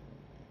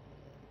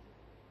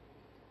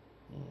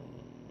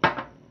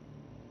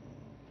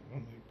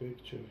 My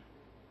picture.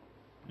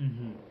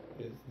 Mm-hmm.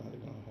 It's not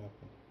gonna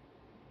happen.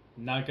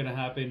 Not gonna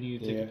happen. You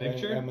take a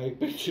picture. I make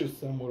pictures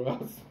somewhere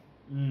else.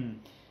 Mm.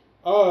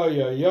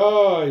 Ay, ay,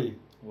 ay.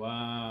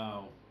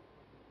 Wow.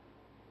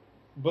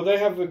 But I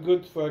have a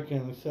good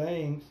fucking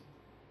sayings.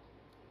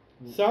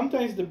 Mm.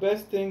 Sometimes the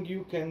best thing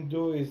you can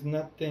do is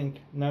not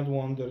think, not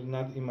wonder,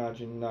 not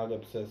imagine, not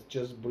obsess.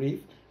 Just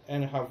breathe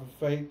and have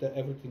faith that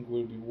everything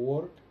will be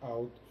worked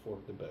out for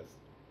the best.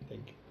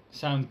 Thank you.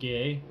 Sound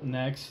gay.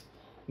 Next.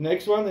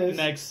 Next one is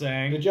Next the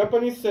thing.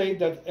 Japanese say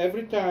that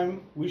every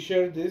time we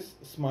share this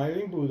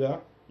smiling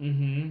Buddha,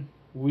 Mm-hmm.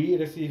 we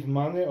receive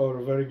money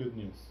or very good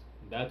news.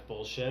 That's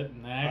bullshit.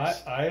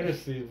 Next. I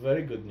received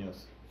very good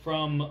news.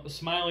 From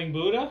Smiling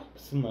Buddha?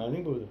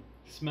 Smiling Buddha.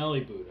 Smelly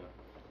Buddha.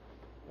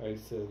 I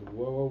said,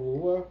 whoa, whoa, whoa,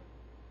 whoa.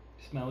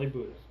 Smelly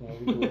Buddha.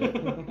 Smiling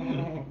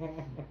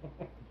Buddha.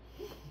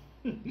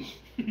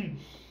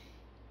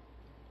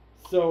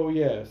 So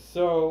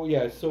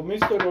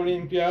Mr.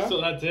 Olympia. So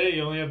that's it?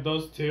 You only have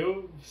those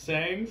 2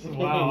 sayings?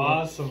 Wow,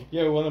 awesome.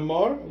 Yeah, want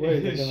more? Wait,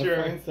 I'm gonna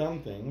Sure. find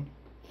something.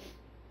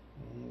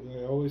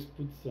 I always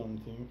put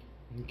something.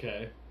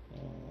 Okay.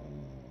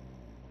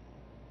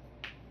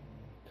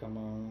 Come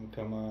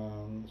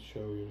on,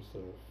 show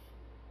yourself.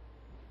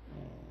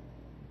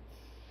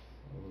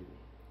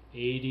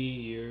 80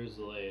 years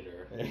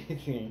later.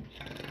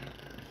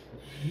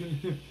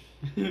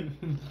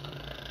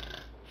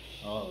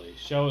 Holy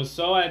show is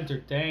so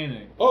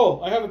entertaining. Oh,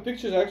 I have a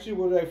picture actually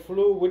where I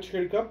flew which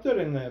helicopter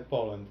in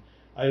Poland.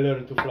 I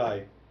learned to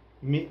fly.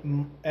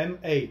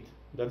 M8.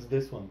 That's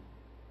this one.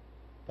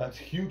 That's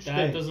huge That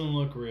thing. doesn't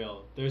look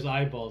real. There's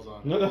eyeballs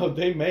on it. No,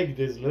 they make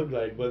this look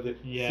like, but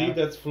Yeah. see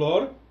that's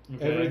floor,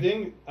 Okay.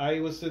 everything. I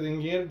was sitting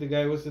here, the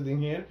guy was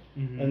sitting here,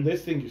 Mhm. and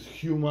this thing is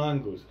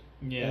humongous.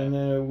 Yeah. And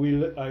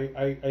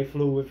I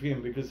flew with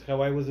him because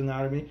how I was in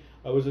army,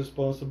 I was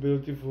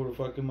responsibility for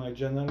fucking my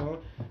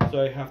general,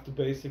 so I have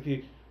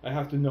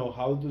to know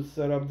how to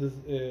set up this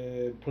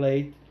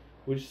plate,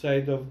 which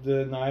side of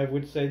the knife,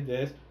 which side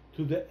this,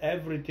 to the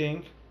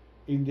everything.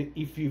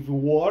 If he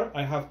war,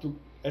 I have to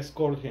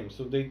escort him.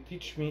 So they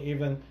teach me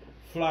even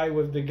fly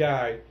with the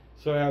guy.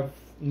 So I have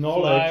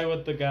knowledge. Fly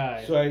with the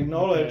guy. So I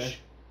knowledge Okay.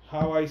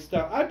 how I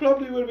start. I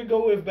probably will be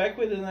go with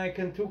backward, and I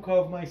can take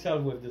off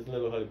myself with this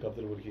little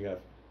helicopter what he have.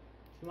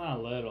 It's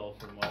not little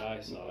from what I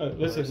saw.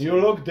 Listen, you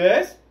look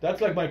this. That's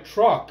like my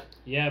truck.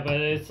 Yeah,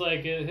 but it's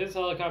like his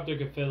helicopter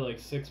could fit like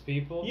 6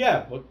 people.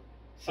 Yeah, but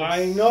Six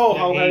I know to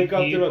how 8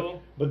 helicopter people.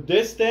 works. But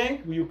this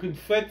thing, you can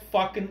fit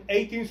fucking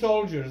 18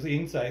 soldiers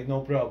inside,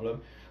 no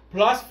problem.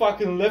 Plus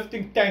fucking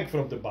lifting tank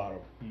from the bottom.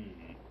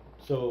 Hmm.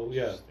 So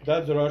yeah, Interesting.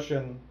 that's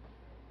Russian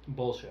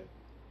Bullshit.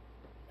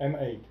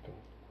 M8.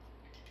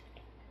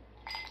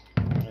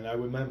 And I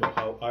remember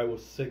how I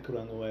was sick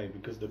run away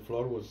because the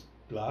floor was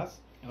glass.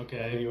 And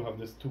then Okay. you have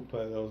this 2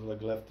 pedals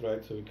like left,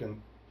 right, so you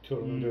can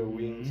turn the Mhm.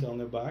 wings on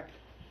the back.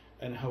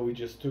 And how we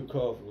just took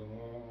off.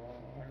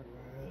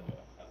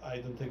 I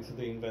don't think so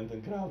they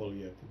invented gravel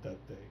yet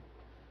that day.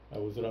 I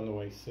was run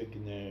away sick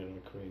in the air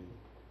like crazy.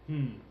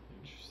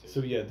 Interesting. So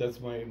yeah, that's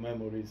my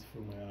memories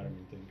from my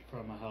army thing.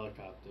 From a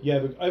helicopter. Yeah,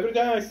 but every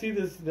time I see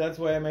this, that's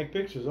why I make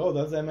pictures. Oh,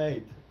 that's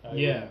M8.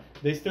 Yeah.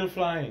 They still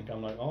flying.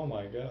 I'm like, oh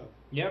my god.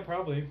 Yeah,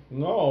 probably.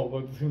 No,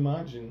 but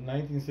imagine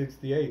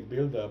 1968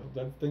 build up.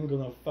 That thing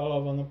gonna fall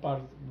off on a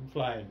part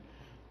flying.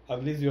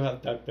 At least you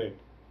have duct tape.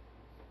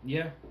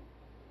 Yeah.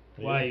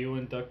 Why, you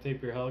wouldn't duct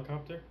tape your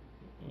helicopter?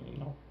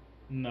 No,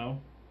 No.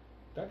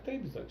 duct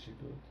tape is actually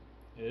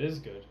good. It is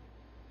good.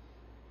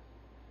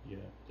 Yeah.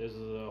 There's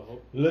a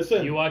whole...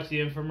 Listen. You watch the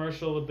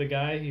infomercial with the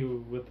guy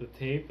with the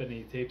tape and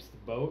he tapes the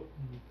boat,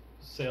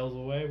 sails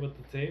away with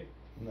the tape,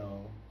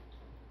 No.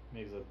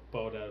 makes a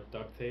boat out of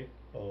duct tape,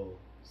 Oh.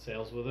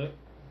 sails with it.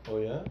 Oh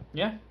yeah.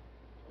 Yeah.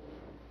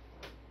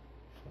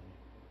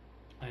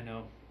 Funny. I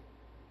know.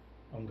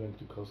 I'm going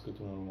to Costco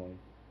tomorrow morning.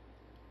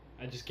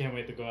 I just can't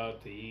wait to go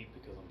out to eat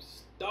because I'm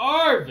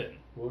starving.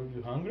 Were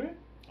you hungry?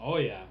 Oh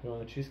yeah. You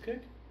want a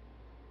cheesecake?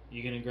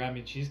 You gonna grab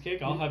me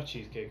cheesecake? I'll have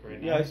cheesecake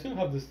right now. Yeah, I still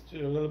have this a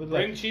little bit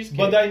Bring left. cheesecake.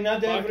 But I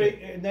not Fuck every.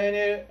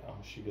 Oh,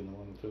 she gonna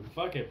want to.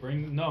 Fuck it,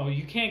 bring... No,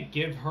 you can't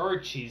give her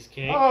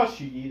cheesecake. Oh,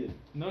 she eat it.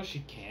 No, she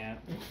can't.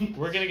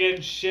 We're gonna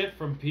get shit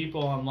from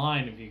people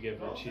online if you give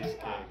her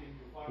cheesecake.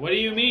 What do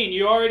you mean?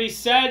 You already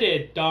said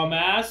it,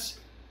 dumbass.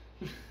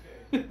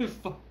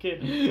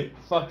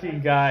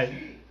 Fucking guy.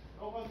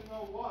 Nobody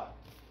know what.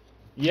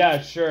 Yeah,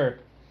 sure.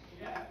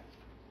 Yeah.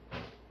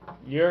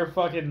 You're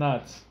fucking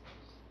nuts.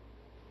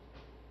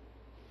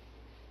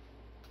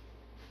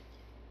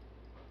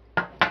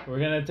 We're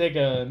gonna take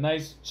a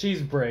nice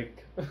cheese break.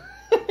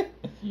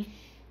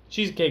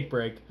 Cheesecake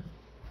break.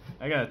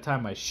 I gotta tie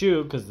my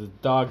shoe because the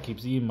dog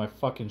keeps eating my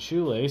fucking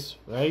shoelace.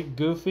 Right,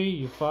 Goofy?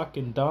 You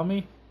fucking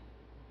dummy?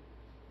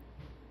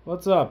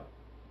 What's up?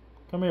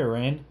 Come here,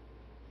 Rain.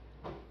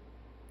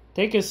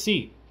 Take a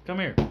seat. Come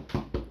here.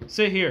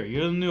 Sit here.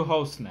 You're the new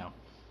host now.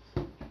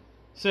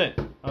 Sit.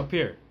 Up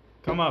here.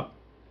 Come up.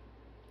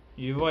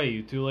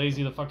 You too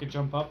lazy to fucking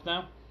jump up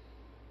now?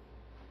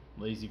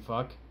 Lazy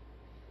fuck.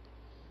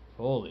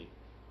 Holy.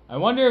 I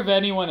wonder if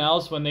anyone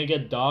else, when they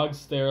get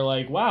dogs, they're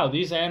like, wow,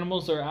 these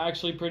animals are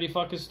actually pretty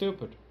fucking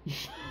stupid.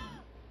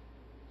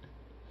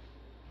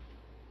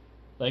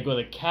 Like with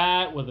a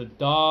cat, with a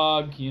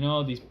dog, you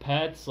know, these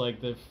pets, like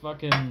they're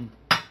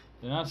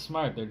not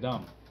smart, they're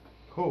dumb.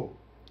 Who?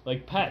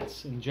 Like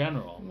pets in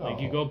general. No. Like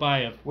you go buy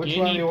a Which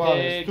guinea one you want?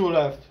 pig. There's 2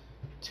 left.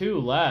 2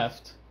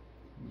 left.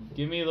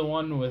 Give me the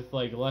one with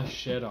like less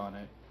shit on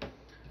it.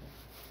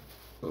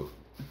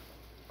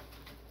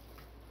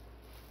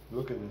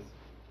 Look at this.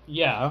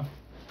 Yeah.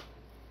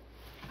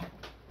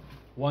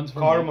 One's for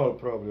Caramel me.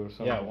 probably or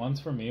something. Yeah, one's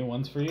for me,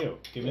 one's for you.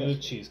 Give me Yes.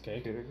 the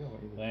cheesecake. Here you go.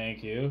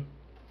 Thank you.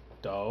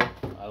 Dough.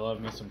 I love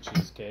me some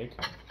cheesecake.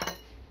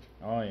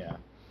 Oh yeah.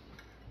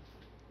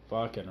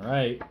 Fucking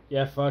right.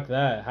 Yeah, fuck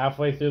that.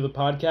 Halfway through the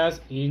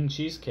podcast, eating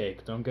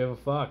cheesecake. Don't give a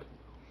fuck.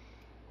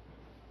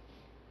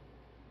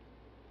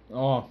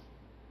 Oh.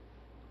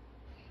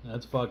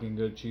 That's fucking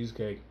good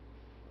cheesecake.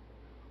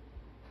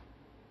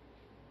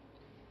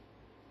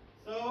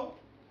 So.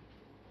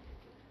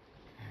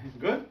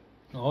 Good?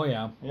 Oh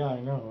yeah. Yeah, I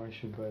know. I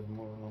should add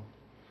more.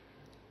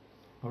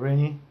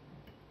 Rainy?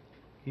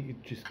 He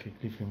eat cheesecake.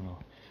 Leave him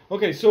alone.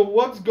 Okay, so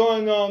what's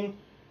going on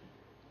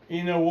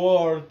in a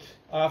world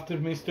after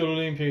Mr.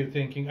 Olympia, you're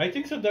thinking? I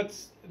think so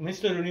that's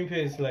Mr. Olympia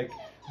is like,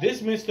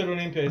 this Mr.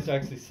 Olympia is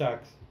actually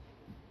sucks.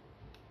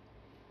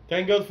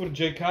 Thank God for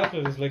Jay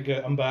Cutler is like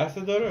an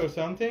ambassador or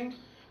something.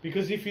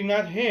 Because if you're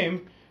not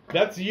him,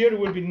 that year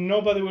will be,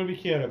 nobody will be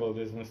here about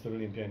this Mr.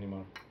 Olympia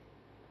anymore.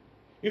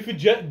 If you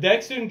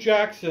Dexter and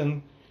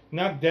Jackson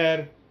not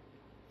there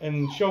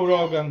and Joe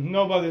Rogan,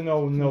 nobody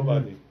know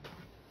nobody.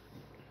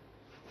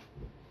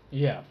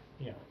 Yeah.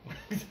 Yeah,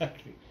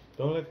 exactly.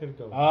 Don't let her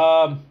go.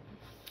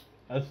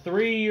 A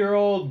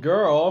 3-year-old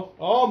girl.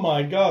 Oh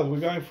my God, we're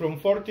going from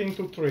 14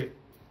 to 3.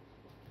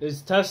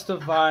 is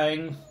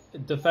testifying,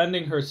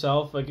 defending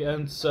herself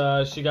against.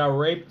 She got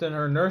raped in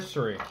her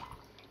nursery.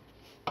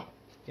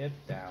 Get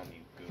down,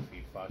 you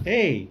goofy fuck.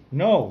 Hey,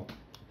 no.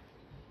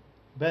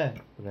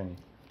 Bad, Rennie.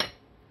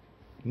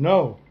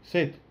 No,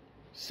 sit.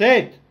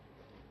 Sit!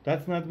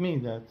 That's not me,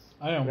 that's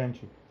I know.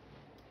 friendship.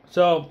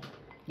 So,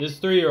 this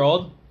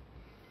 3-year-old,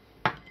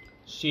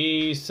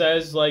 she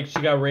says like she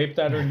got raped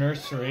at her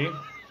nursery,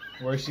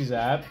 where she's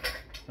at,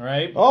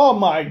 right? Oh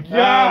my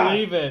god!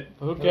 Leave it.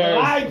 Who cares?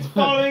 Lights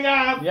falling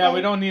off! Yeah, we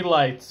don't need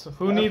lights.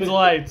 Who needs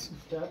lights?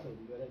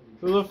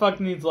 Who the fuck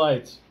needs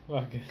lights?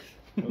 Fuck it.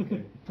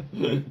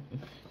 Okay.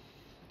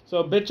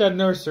 So, bitch at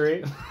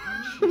nursery.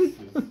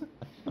 Jesus.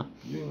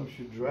 You know,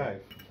 should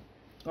drive.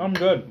 I'm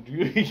good.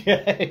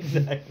 Yeah,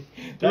 exactly.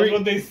 That's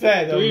what they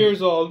said. 3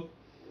 years old.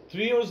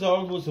 3 years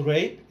old was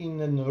raped in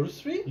the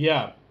nursery?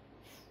 Yeah.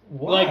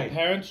 Why? Like,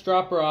 parents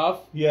drop her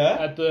off Yeah.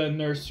 at the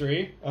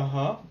nursery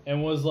Uh-huh.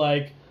 and was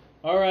like,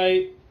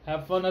 alright,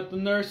 have fun at the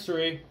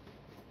nursery.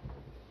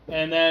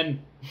 And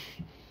then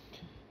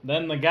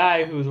the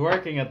guy who's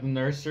working at the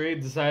nursery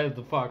decided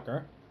to fuck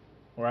her.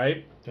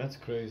 Right? That's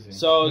crazy.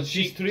 So But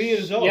she's 3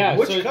 years old. Yeah,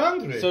 Which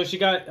country? So she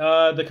got,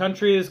 the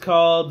country is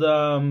called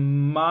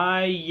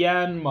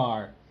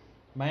Myanmar.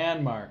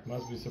 Myanmar.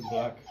 Must be some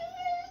black.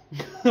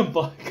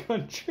 Black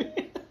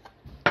country.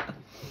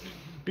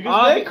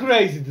 Because they're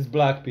crazy, these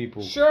black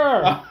people.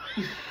 Sure.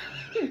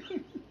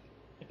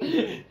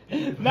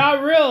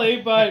 Not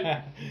really, but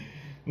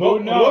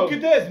Look, no. look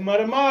at this,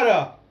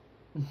 Maramara,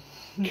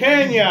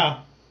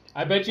 Kenya.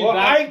 I bet you Well,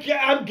 that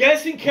I'm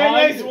guessing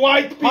Kenya is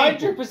white people.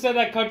 100%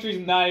 that country's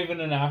not even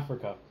in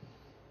Africa.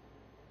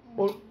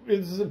 Well,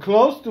 it's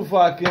close to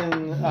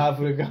fucking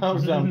Africa or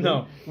something.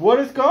 No. What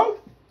is it called?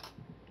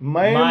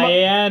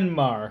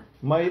 Myanmar.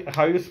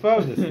 How you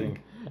spell this thing?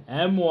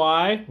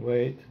 M-Y.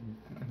 Wait.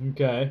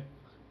 Okay.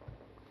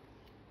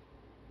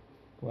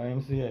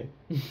 YMCA.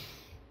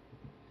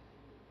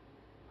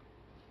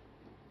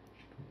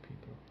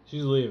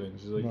 She's leaving.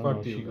 She's like,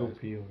 fuck she you go guys.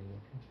 pee over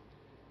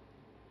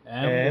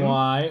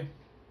M-Y.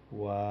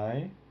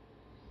 Y.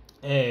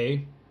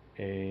 A.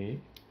 A.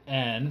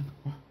 N.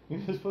 You're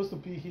supposed to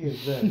pee here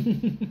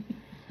then.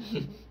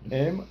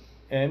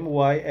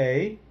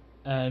 M-Y-A.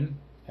 N.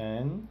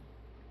 N.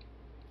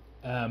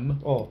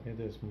 M. Oh, it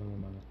is.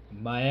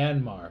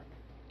 Myanmar.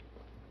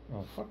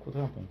 Oh, fuck, what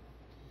happened?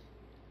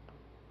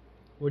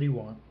 What do you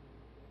want?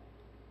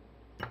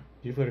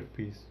 Give her a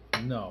piece.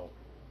 No.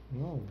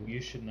 No.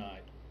 You should not.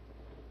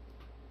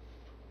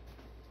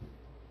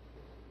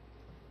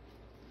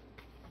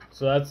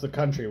 So that's the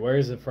country. Where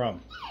is it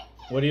from?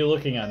 What are you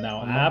looking at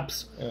now?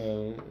 Apps?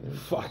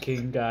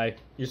 Fucking guy.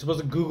 You're supposed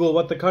to Google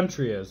what the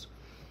country is.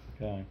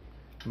 Okay.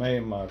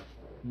 Myanmar.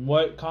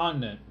 What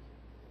continent?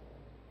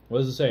 What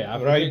does it say?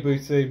 Africa? Right, we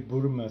say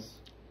Burma.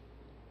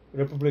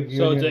 Republic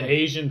So it's Union. an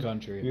Asian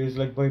country. It's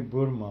like by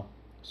Burma.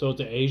 So it's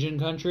an Asian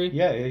country?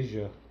 Yeah,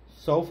 Asia.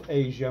 South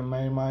Asia.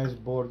 Myanmar is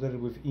bordered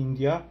with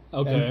India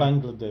Okay. and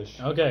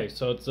Bangladesh. Okay,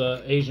 so it's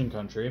an Asian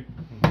country.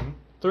 Mhm.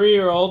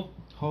 3-year-old.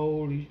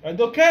 Holy. And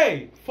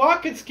okay,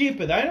 fucking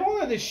skip it. I don't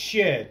want this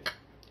shit.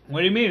 What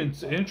do you mean?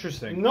 It's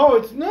interesting. No,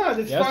 it's not.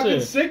 It's Yes, fucking it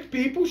is. sick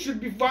people should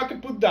be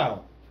fucking put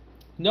down.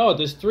 No,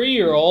 this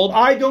 3-year-old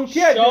I don't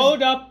care.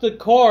 showed up to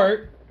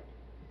court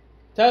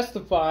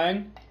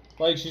testifying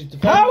like she's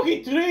How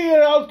he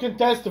 3-year-old can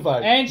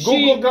testify? And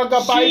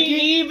Google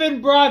she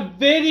even brought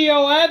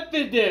video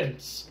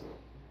evidence.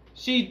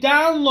 She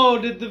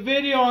downloaded the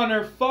video on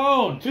her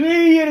phone.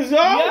 3 years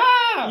old?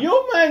 Yeah.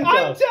 You mental.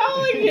 I'm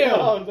telling you.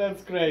 Oh,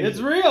 that's crazy. It's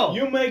real.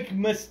 You make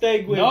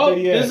mistake with No,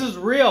 the year. this is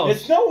real.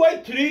 It's no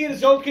way 3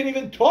 years old can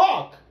even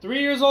talk. 3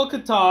 years old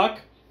could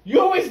talk. You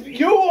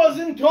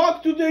wasn't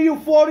talk today. You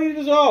 4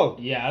 years old.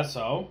 Yeah,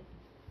 so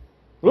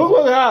Look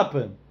what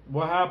happened.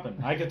 what happened?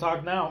 I could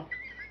talk now.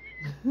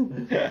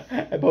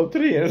 About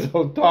 3 years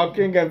old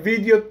talking and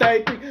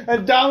videotaping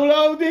and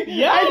downloading.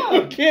 Yeah. Are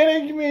you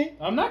kidding me?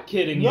 I'm not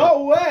kidding you.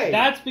 No way.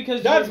 That's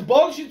because That's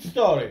bullshit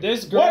story.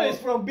 This girl- What is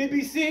from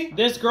BBC?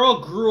 this girl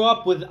grew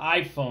up with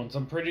iPhones.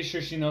 I'm pretty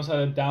sure she knows how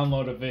to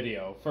download a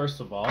video, first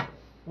of all.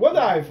 What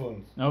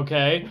iPhones?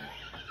 Okay.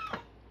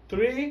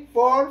 3,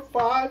 4,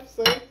 5,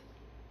 6.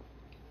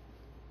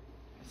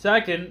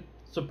 Second,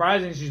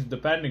 surprising she's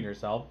defending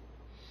herself.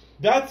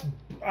 That's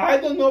I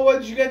don't know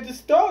where you get the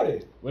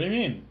story. What do you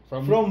mean?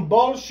 From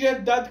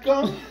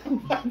bullshit.com?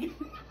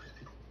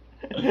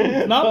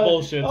 It's not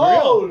bullshit, it's real.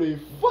 Holy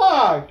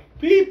fuck!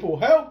 People,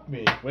 help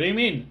me. What do you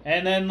mean?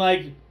 And then,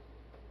 like,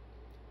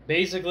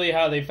 basically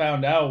how they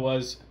found out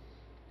was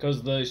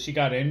because she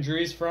got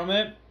injuries from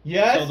it.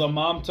 Yes? So the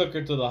mom took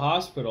her to the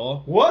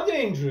hospital. What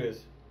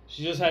injuries?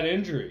 She just had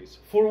injuries.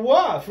 For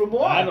what? From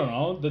what? I don't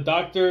know. The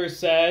doctor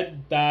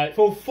said that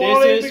For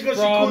falling this is because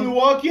she from couldn't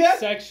walk yet?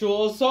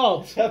 sexual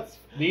assault. That's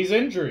These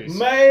injuries.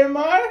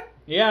 Myanmar?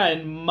 Yeah,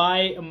 in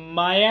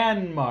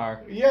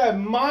Myanmar. Yeah,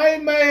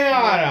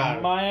 Mayara.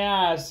 My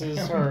ass is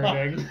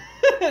hurting.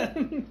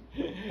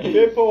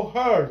 People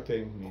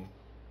hurting me.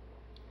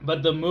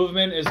 But the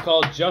movement is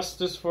called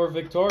Justice for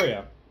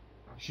Victoria.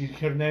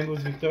 Her name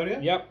was Victoria?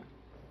 Yep.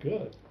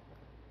 Good.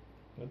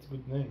 That's a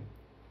good name.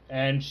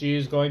 And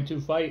she's going to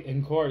fight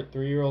in court,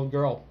 3-year-old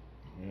girl.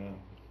 Yeah.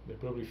 They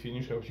probably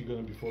finish how she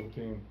gonna be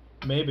 14.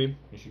 Maybe.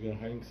 And she gonna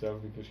hang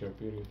herself because she have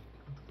period.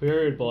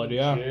 Period blood,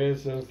 yeah.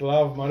 Jesus,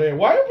 love Maria.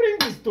 Why you bring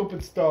these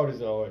stupid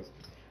stories always?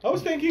 I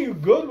was thinking you're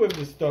good with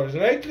the stories.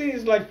 Lately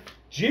it's like,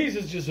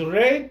 Jesus, just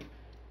rape.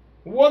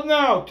 What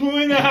now?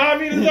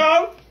 2.5 years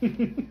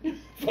old?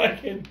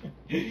 Fucking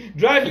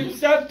drive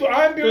himself to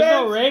ambulance.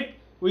 There's no rape.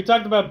 We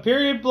talked about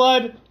period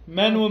blood,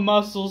 men with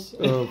muscles.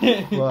 Oh,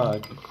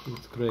 fuck.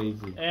 It's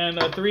crazy. And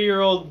a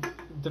 3-year-old You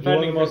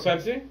defending want more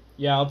herself. Pepsi?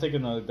 Yeah, I'll take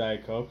another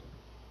Diet Coke.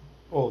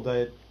 Oh,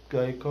 Diet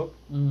Coke?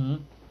 Mm-hmm.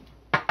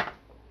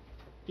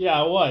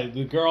 Yeah, what?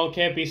 The girl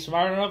can't be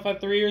smart enough at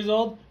 3 years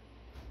old?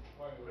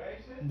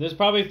 There's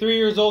probably 3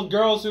 years old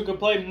girls who could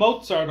play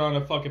Mozart on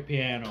a fucking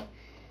piano.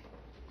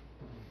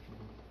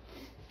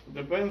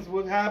 Depends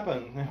what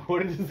happened.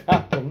 Where did this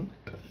happen?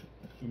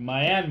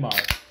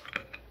 Myanmar.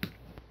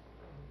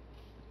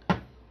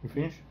 You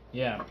finished?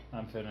 Yeah,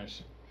 I'm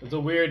finished. It's a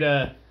weird,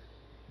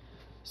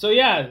 So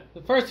yeah,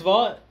 first of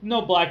all,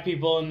 no black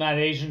people in that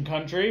Asian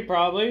country,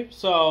 probably.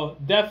 So,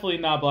 definitely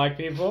not black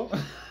people.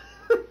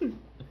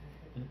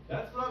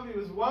 That's probably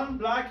was one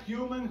black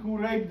human who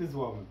raped this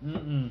woman.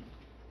 Mm-mm.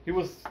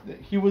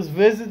 He was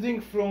visiting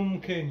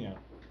from Kenya.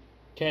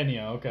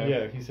 Kenya, okay.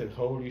 Yeah, he said,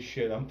 "Holy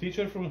shit, I'm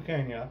teacher from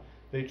Kenya.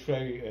 They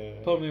try."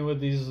 Put me with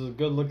these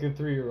good-looking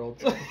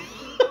 3-year-olds.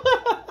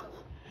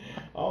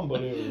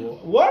 Unbelievable.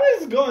 What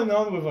is going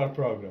on with our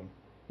program?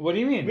 What do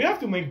you mean? We have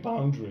to make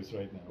boundaries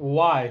right now.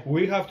 Why?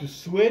 We have to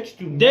switch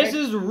to. This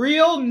is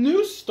real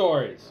news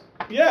stories.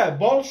 Yeah,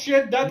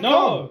 bullshit.com.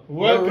 No,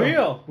 Welcome. they're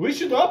real. We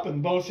should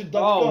open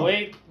bullshit.com. Oh,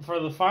 wait for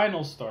the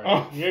final story.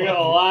 Oh, You're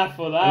gonna laugh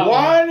with that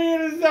 1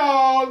 years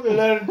old,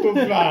 learn to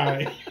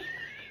fly.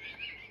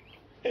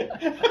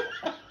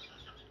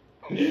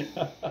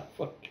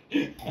 Fuck.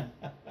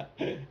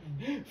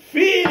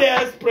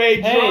 Fetus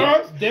spray Hey,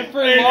 drugs.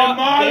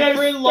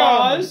 different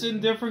laws in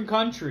different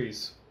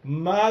countries.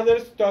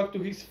 Mothers talk to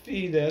his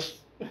fetus.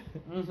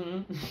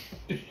 Mm-hmm.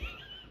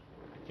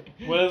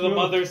 What did the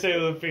mother say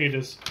to the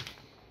fetus?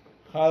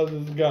 How's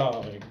this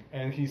going?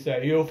 And he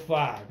said, "You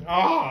fuck."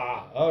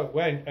 Oh,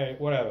 wait,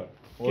 whatever.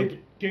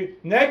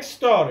 Next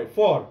story.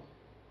 4.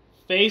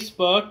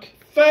 Facebook is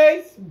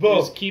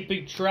Facebook.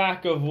 keeping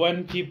track of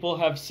when people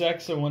have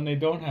sex and when they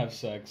don't have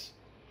sex.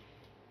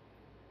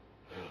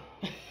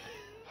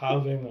 How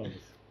do they know this?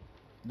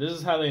 This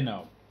is how they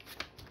know.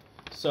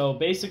 So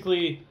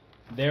basically,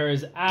 there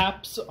is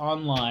apps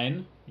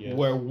online Yes.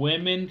 where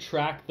women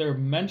track their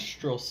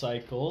menstrual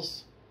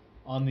cycles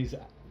on these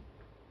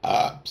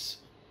apps.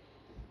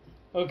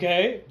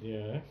 Okay?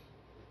 Yeah.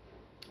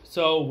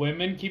 So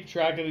women keep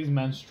track of these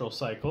menstrual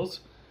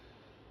cycles.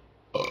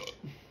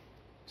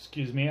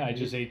 Excuse me, I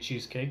just ate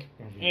cheesecake.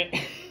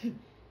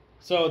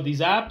 So these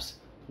apps,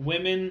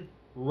 women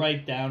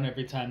write down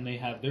every time they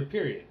have their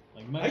period.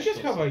 Like I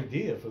just have cycles.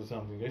 idea for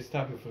something. I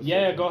stop it for a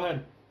Yeah, second. go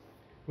ahead.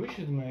 We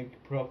should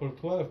make proper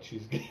 12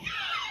 cheesecake.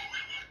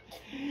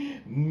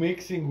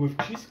 Mixing with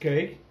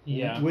cheesecake,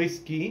 Yeah. with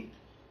whiskey,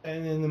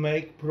 and then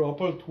make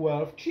proper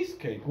 12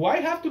 cheesecake. Why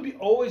have to be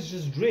always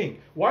just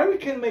drink? Why we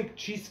can make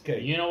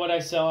cheesecake? You know what I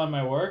sell at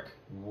my work?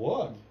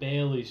 What?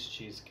 Bailey's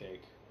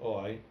cheesecake.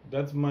 Oh,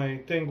 that's my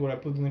thing where I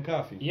put in the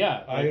coffee.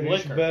 Yeah, like Irish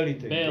liquor. belly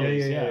thing.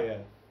 Bailey's, yeah. yeah.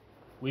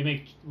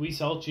 We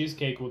sell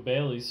cheesecake with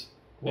Bailey's.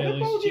 What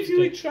Bailey's about if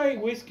cheesecake. you try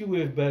whiskey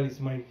with Bailey's,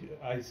 my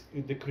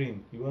the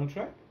cream? You wanna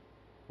try?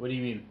 What do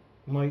you mean?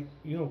 My,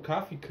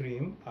 coffee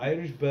cream,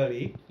 Irish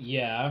belly.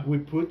 Yeah. We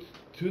put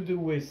to the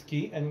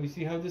whiskey and we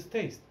see how this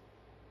tastes.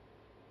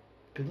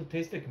 Cause it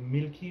tastes like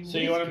milky. So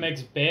you want to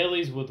mix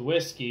Bailey's with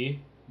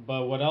whiskey,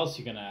 but what else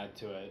you gonna add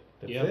to it?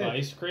 Do you have That's it.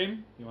 ice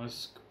cream? You want to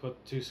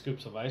put 2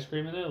 scoops of ice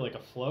cream in it, like a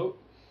float?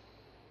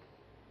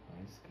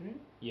 Ice cream?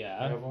 I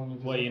Yeah. have only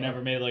this What, you one.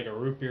 never made like a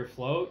root beer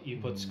float? You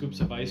put scoops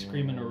of ice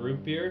cream in a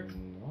root beer?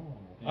 No.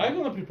 Yeah. I'm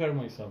gonna prepare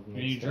myself. And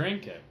next you time.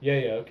 drink it.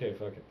 Yeah, okay,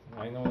 fuck it.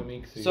 I know the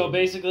mix. So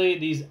basically,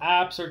 these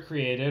apps are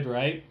created,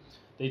 right?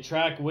 They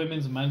track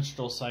women's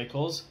menstrual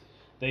cycles.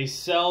 They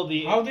sell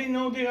the... How they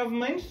know they have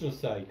menstrual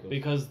cycles?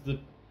 Because the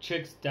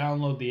chicks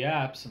download the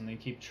apps and they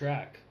keep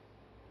track.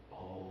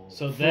 Oh.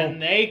 So then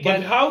they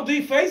But get... how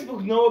they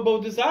Facebook know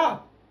about this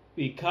app?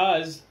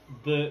 Because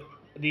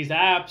these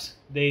apps,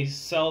 they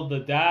sell the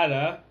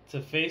data to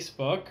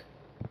Facebook.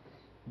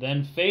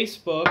 Then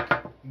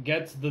Facebook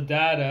gets the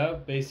data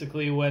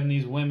basically when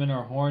these women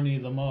are horny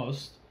the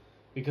most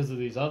because of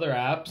these other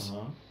apps.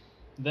 Uh-huh.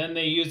 Then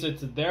they use it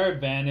to their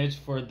advantage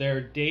for their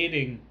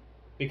dating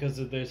because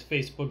there's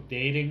Facebook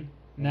dating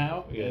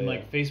now Yeah, and yeah.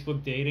 like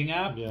Facebook dating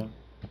app. Yeah.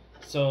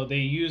 So they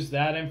use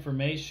that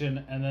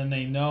information and then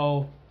they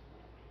know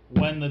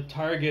when to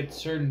target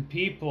certain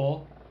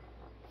people,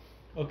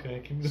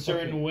 Okay. Keep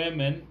certain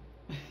women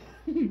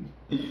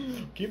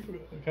Keep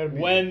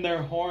when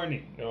they're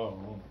horny. Oh.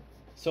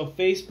 So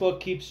Facebook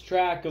keeps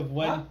track of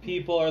when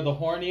people are the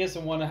horniest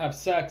and want to have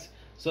sex.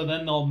 So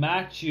then they'll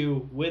match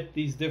you with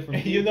these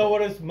different people. You know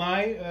what is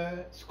my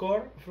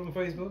score from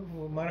Facebook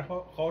for my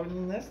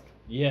horniness?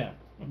 Yeah.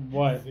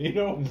 What?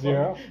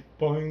 0.0.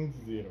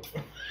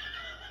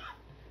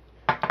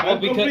 I'm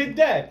because- complete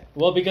dead.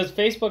 Well, because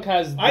Facebook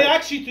has. I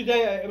actually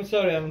today. I'm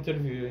sorry, I'm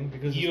interviewing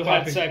because You it's had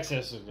topic- sex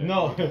yesterday.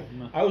 No,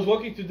 I was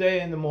walking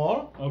today in the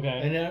mall, Okay.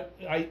 and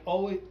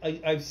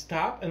I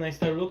stopped and I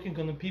started looking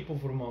on the people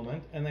for a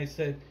moment, and I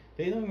said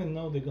they don't even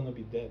know they're gonna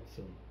be dead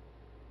soon.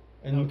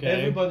 And Okay.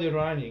 everybody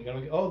running. I'm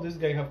like, oh, this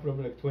guy have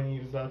probably like 20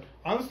 years old.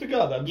 Honest to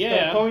God, I'm Yeah.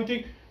 start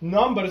pointing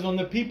numbers on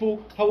the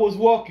people how was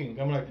walking.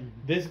 I'm like,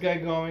 this guy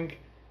going,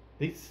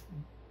 this.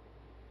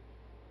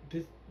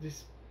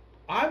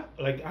 I'm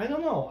like, I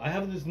don't know. I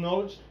have this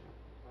knowledge.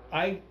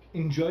 I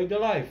enjoy the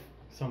life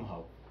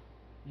somehow.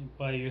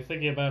 But you're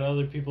thinking about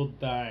other people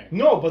dying.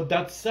 No, but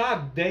that's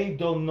sad. They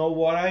don't know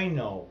what I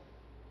know.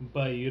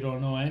 But you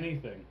don't know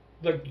anything.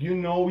 Like, you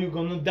know you're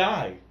gonna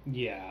die.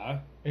 Yeah.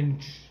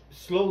 And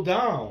slow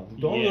down.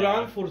 Don't Yeah.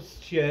 run for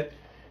shit.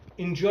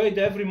 Enjoy it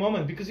every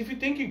moment. Because if you're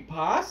thinking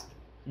past,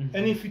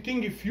 and if you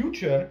think in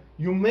future,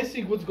 you're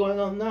missing what's going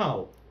on now.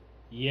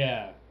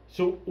 Yeah.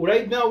 So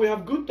right now we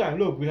have good time.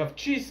 Look, we have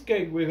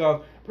cheesecake, we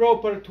have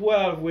proper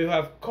 12, we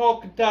have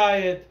Coke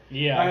diet,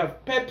 Yeah. I have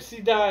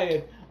Pepsi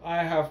diet, I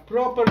have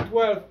proper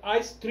 12,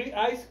 3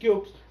 ice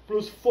cubes,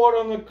 plus 4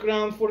 on the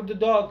ground for the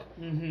dog.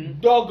 Mm-hmm.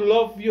 Dog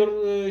love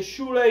your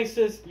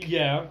shoelaces.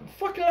 Yeah.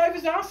 Fucking life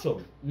is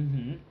awesome.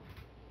 Mm-hmm.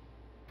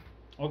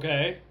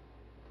 Okay.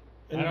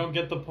 I And don't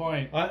get the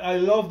point. I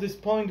love this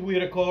point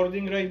we're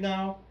recording right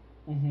now,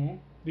 Mm-hmm.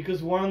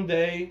 because one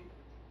day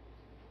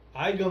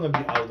I gonna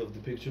be out of the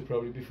picture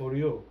probably before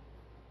you.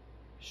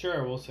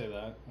 Sure, we'll say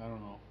that. I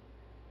don't know.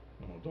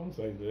 No, don't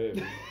say this.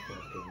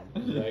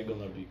 I'm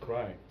gonna be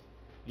crying.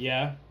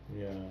 Yeah.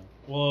 Yeah.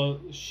 Well,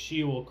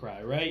 she will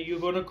cry, right? You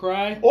gonna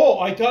cry? Oh,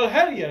 I tell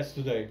her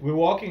yesterday. We're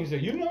walking. She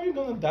said, "You know you're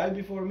gonna die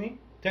before me.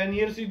 10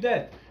 years you're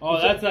dead." Oh,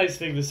 I said, that's a nice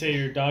thing to say to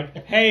your dog.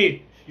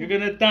 Hey, you're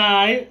gonna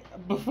die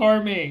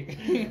before me.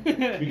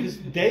 because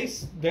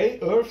they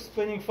Earth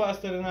spinning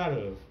faster than our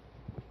Earth.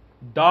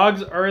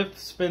 Dog's Earth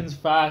spins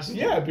fast.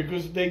 Yeah,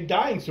 because they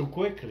dying so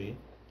quickly.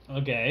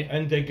 Okay.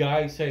 And the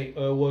guy say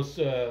was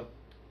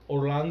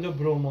Orlando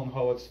Bloom on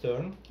Howard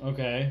Stern,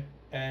 Okay.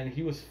 and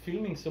he was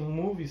filming some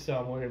movie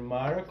somewhere in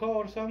Morocco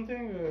or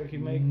something. He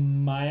made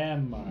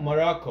Myanmar.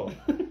 Morocco,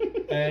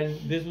 and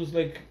this was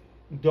like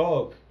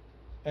dog,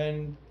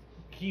 and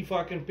he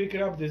fucking picked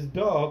up this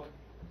dog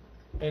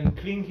and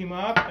cleaned him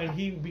up, and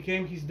he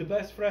became the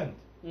best friend.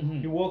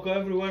 Mhm. He walk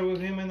everywhere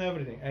with him and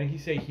everything, and he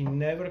say he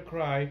never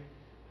cried.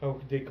 How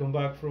they come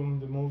back from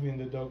the movie and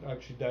the dog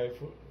actually died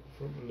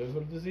from liver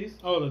disease.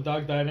 Oh, the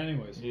dog died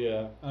anyways.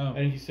 Yeah. Oh.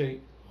 And he say,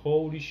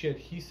 holy shit.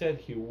 He said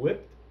he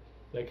whipped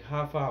like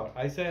half hour.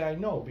 I say I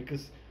know,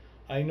 because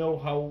I know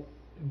how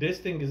this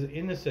thing is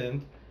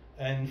innocent,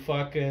 and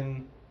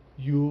fucking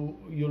you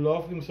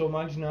love him so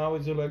much now,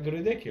 it's like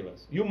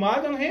ridiculous. You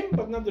mad on him,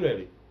 but not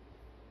really.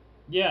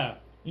 Yeah.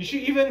 You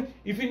should even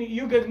if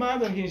you get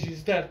mad on him, she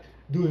start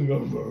doing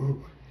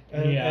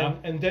and, Yeah.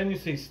 and then you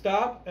say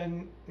stop,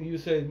 and you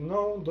say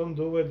no, don't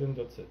do it, and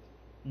that's it.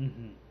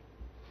 Mm-hmm.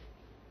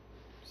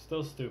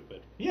 Still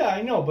stupid. Yeah,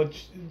 I know, but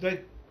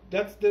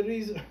that's the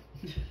reason.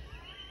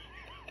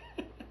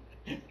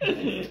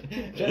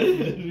 That's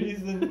the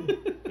reason.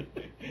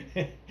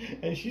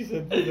 And she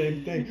said the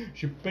same thing.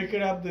 She picked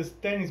up this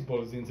tennis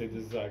balls inside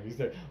the sack. He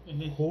said,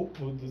 "Who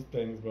put this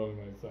tennis ball in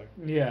my sack?"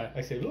 Yeah.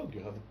 I say, "Look,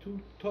 you have 2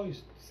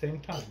 toys at the same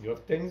time. You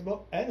have tennis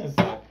ball and a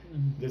sack,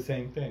 the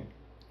same thing."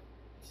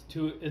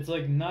 It's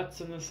like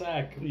nuts in the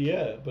sack.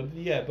 Yeah,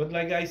 but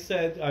like I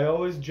said, I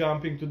always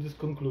jumping to this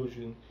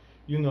conclusion.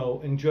 You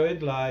know,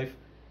 enjoyed life.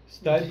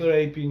 Start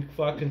raping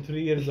fucking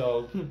 3 years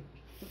old.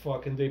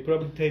 Fucking, they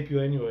probably tape you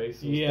anyway.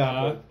 So Yeah.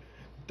 stop it.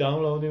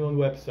 Downloading on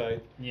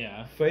website.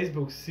 Yeah.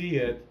 Facebook see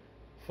it.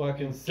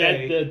 Fucking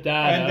say. Get the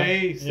data. And they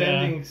Yeah.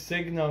 sending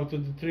signal to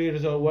the 3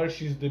 years old where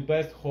she's the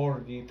best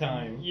whore the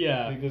time.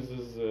 Yeah. Because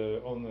it's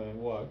on the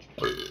watch.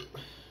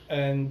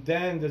 And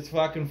then this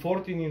fucking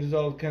 14 years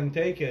old can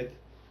take it.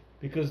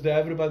 Because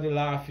everybody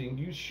laughing.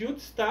 You should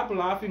stop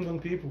laughing on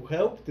people.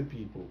 Help the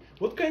people.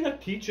 What kind of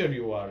teacher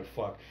you are?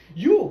 Fuck.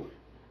 You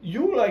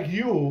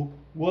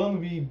want to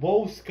be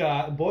Boy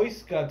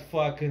Scout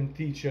fucking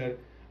teacher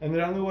and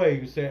run away.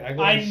 You say, I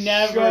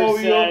never show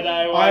said you,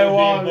 I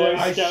wanna be a Boy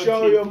I Scout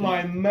show you teacher."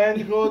 my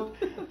manhood.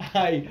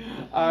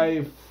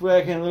 I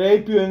fucking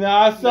rape you in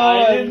asshole.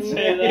 No, I didn't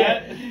say that.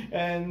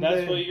 And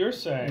That's what you're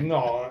saying.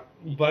 No,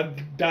 but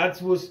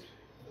that was.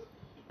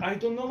 I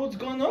don't know what's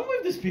going on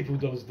with these people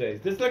those days.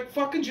 There's like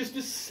fucking just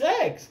the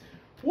sex.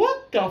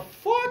 What the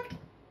fuck?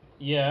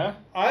 Yeah.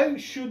 I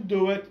should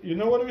do it. You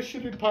know what? I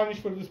should be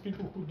punished for these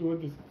people who do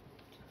it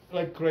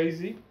like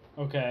crazy.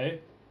 Okay.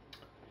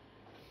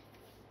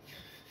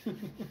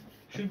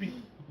 Should be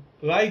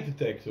lie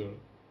detector.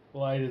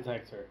 Lie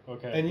detector.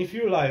 Okay. And if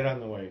you lie,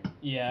 run away.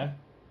 Yeah.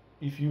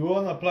 If you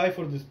want to apply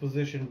for this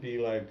position, be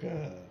like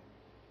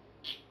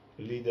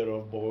leader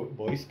of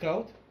Boy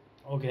Scout.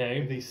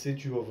 Okay. They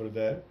sit you over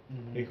there.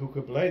 Mhm. They hook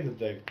up lie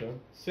detector.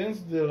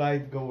 Since the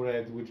light go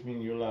red, which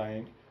means you're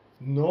lying,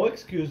 no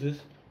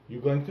excuses.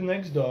 You're going to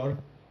next door,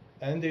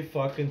 and they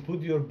fucking put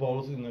your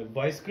balls in a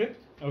vice grip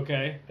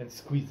Okay. and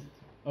squeeze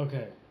it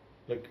Okay.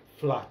 like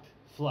flat.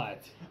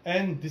 flat.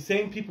 And the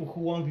same people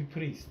who won't be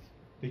priest.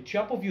 They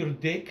chop off your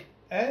dick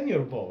and your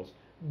balls.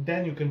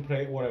 Then you can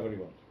pray whatever you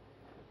want.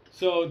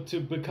 So to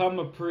become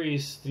a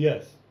priest,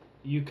 Yes.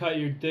 you cut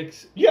your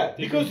dicks. Yeah, dick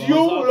because and you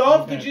balls off?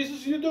 love Okay. the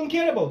Jesus, you don't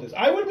care about this.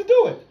 I will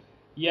do it.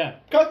 Yeah.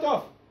 Cut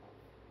off.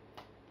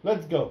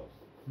 Let's go.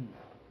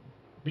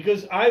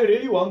 Because I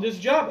really want this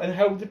job and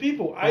help the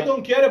people. I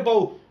don't care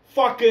about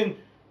fucking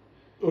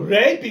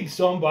raping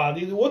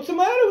somebody. What's the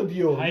matter with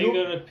you? How you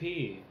gonna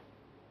pee?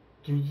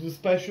 Through the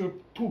special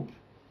tube.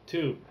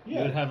 Tube. Yeah.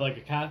 You would have like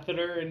a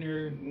catheter in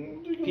your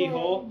They're pee gonna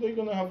hole? They're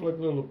gonna have like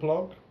a little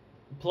plug.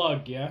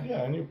 plug, yeah?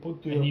 Yeah, and you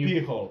put to And your you-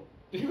 pee hole.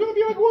 You're gonna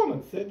be like a woman.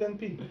 Sit and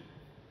pee.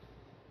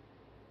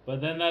 But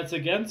then that's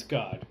against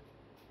God.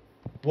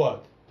 What?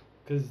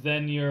 Because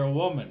then you're a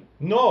woman.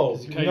 No,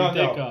 'Cause you cut no, your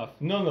dick no, off.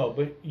 no,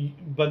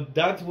 but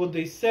that's what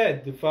they said.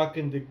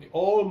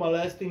 All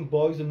molesting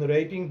boys and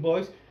raping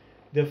boys,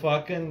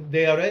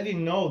 they already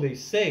know they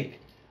sick,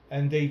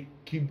 and they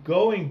keep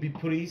going be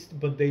priest,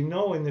 but they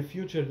know in the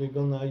future they're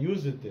gonna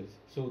use this.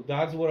 So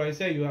that's what I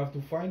say. You have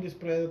to find these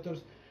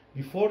predators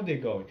before they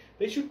go.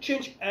 They should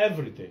change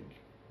everything.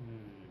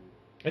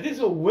 I think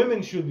so.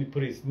 Women should be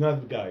priests,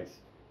 not guys.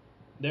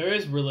 There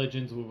is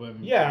religions with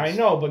women. Yeah, I priests.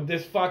 know, but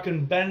this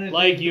fucking Bennett,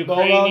 Like the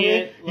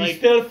Ukrainian, he like-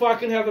 still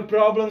fucking have the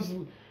problems.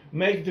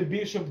 Make the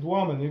bishop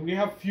woman. We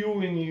have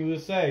few in the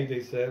USA,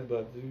 they said,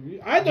 but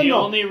I don't The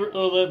know. only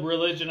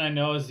religion I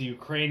know is the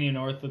Ukrainian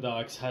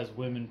Orthodox has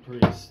women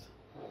priests.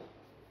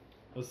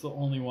 That's the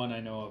only one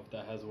I know of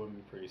that has a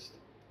women priest.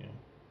 Yeah.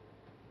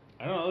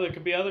 I don't know. There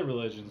could be other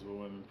religions with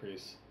women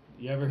priests.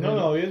 You ever heard?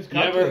 No, it's You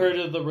ever Catholic. heard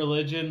of the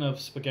religion of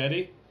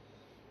spaghetti?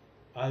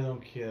 I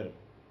don't care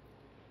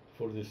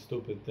for this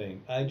stupid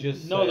thing. I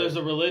just No, said- there's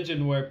a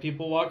religion where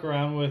people walk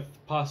around with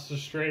pasta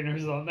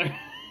strainers on their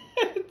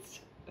heads,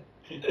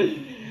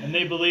 and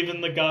they believe in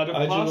the god of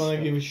I pasta. just want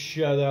to give a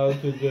shout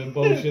out to the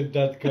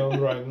bullshit.com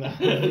right now.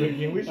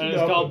 Freaking, we should And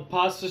it's open- called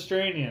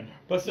Pastastranian.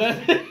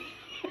 Pasta-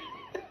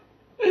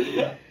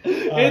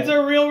 It's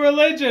a real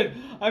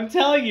religion. I'm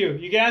telling you.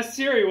 You can ask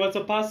Siri, what's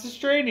a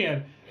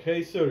Pastastranian?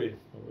 Hey Siri.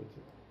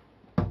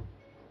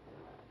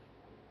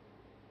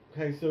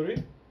 Hey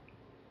Siri.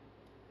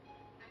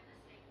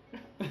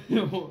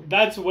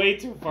 That's way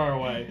too far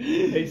away.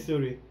 Hey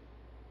Siri.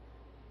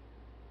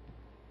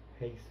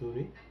 Hey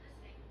Suri.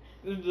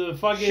 The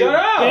fucking Shut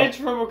up! bitch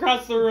from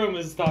across the room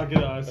is talking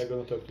to us. I'm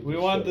gonna talk to We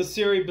this want the shit.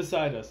 Siri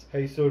beside us.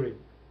 Hey Suri.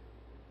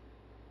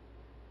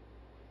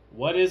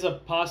 What is a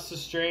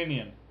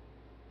Pastastranian?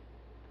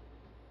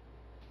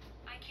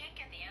 I can't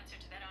get the answer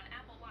to that on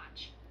Apple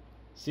Watch.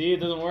 See,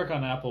 it doesn't work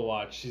on Apple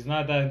Watch. She's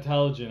not that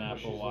intelligent, Oh,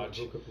 Apple she's Watch.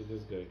 Hook up with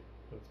this guy.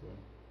 That's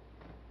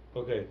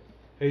why. Okay.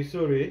 Hey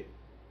Suri.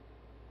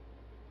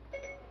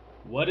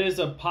 What is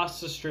a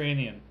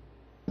Pastastranian?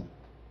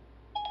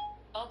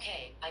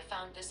 Okay, I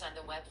found this on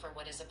the web for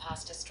what is a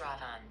pasta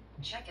strahan.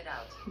 Check it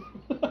out.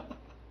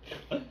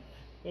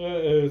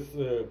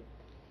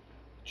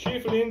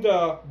 Chief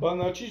Linda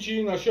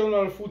Banachichi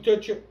National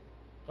Footage.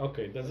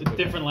 Okay, that's It's a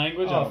different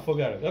language? Oh,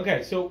 forgot it.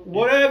 Okay, so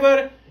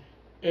whatever.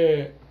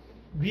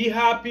 Be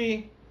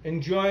happy.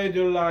 Enjoy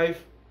your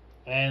life.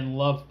 And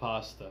love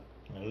pasta.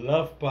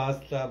 Love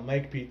pasta.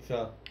 Make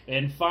pizza.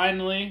 And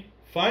finally,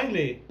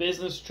 Finally.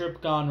 business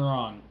trip gone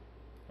wrong.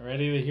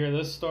 Ready to hear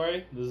this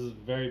story? This is a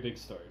very big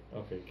story.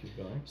 Okay, keep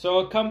going. So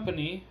a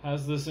company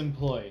has this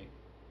employee,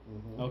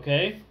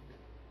 okay?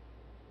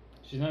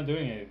 She's not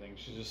doing anything.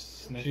 She's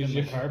just sniffing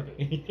the carpet.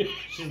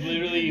 She's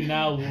literally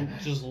now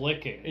just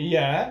licking.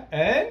 Yeah,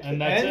 And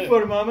that's it.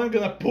 for mama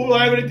gonna pull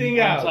everything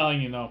I'm out.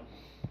 telling you, no.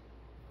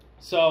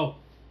 So,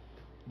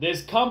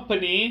 this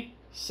company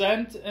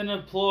sent an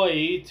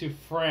employee to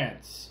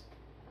France,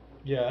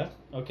 Yeah.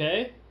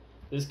 okay?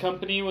 This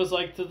company was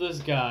like to this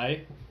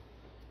guy,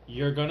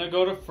 you're gonna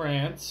go to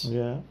France,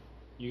 Yeah.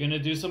 you're gonna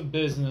do some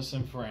business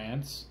in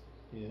France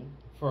Yeah.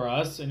 for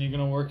us, and you're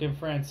gonna work in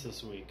France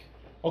this week.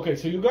 Okay,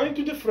 so you're going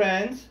to the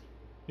France.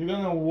 You're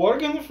gonna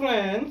work in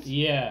France.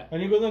 Yeah.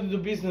 And you're gonna do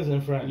business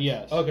in France.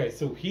 Yes. Okay,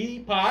 so he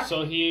packed.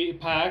 So he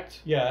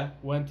packed, Yeah.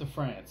 went to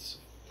France.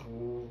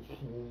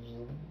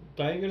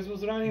 Tigers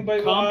was running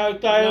by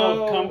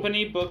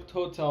Company booked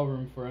hotel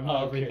room for him,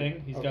 Oh, okay.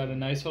 everything. He's got Okay. a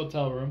nice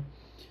hotel room.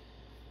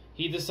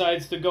 He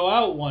decides to go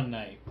out one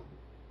night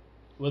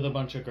with a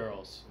bunch of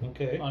girls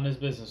Okay. on his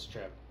business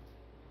trip.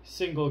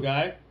 Single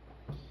guy.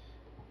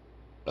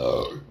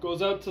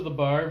 Goes out to the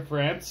bar in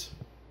France.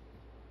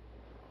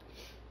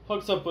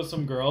 Hooks up with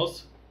some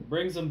girls.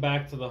 Brings them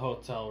back to the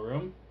hotel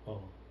room.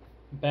 Oh.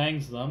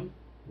 Bangs them.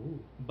 Ooh.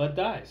 But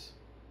dies.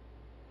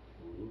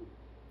 Ooh.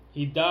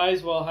 He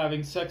dies while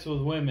having sex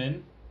with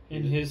women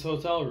in his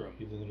hotel room.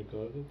 He didn't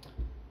record it.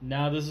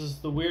 Now this is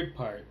the weird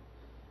part.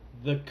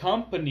 The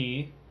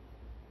company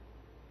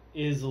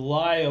is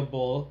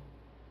liable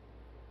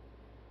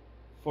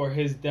for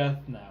his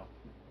death now.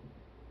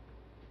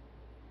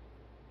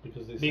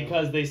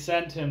 Because they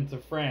sent him to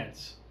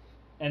France.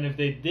 And if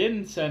they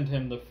didn't send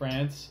him to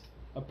France,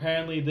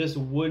 apparently this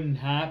wouldn't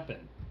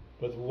happen.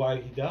 But why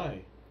he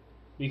died?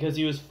 Because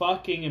he was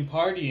fucking and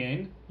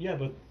partying, Yeah,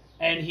 but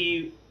and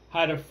he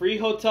had a free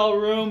hotel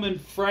room in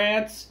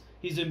France.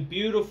 He's in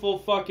beautiful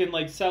fucking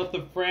like south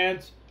of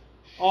France.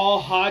 All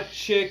hot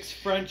chicks,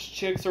 French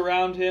chicks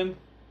around him.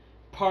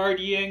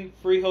 Partying,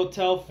 free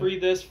hotel, free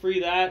this, free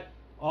that.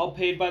 All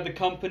paid by the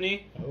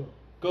company. Oh.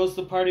 Goes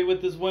to party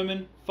with his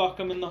women. Fuck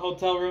him in the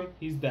hotel room.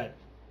 He's dead.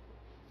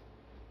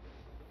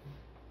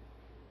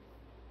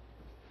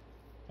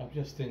 I'm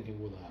just thinking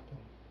what happened.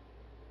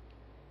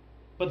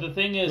 But the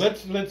thing is...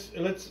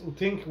 Let's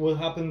think what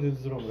happened in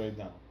this room right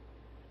now.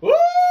 Woo!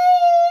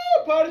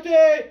 Party!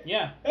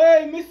 Yeah.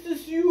 Hey, Mr.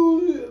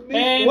 Sue.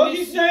 Hey, what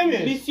his name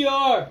is?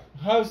 Monsieur.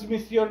 How's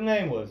Monsieur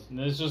name was?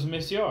 It's just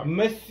Monsieur.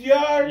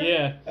 Monsieur.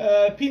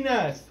 Yeah.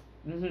 Pinas.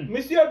 Mm-hmm.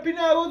 Monsieur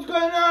Pinas, what's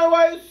going on?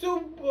 Why you so?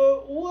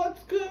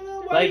 What's going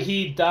on? Why Like you-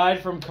 he died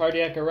from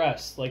cardiac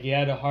arrest. Like he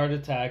had a heart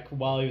attack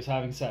while he was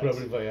having sex.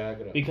 Probably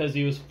Viagra. Because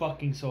he was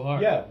fucking so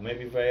hard. Yeah,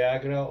 maybe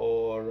Viagra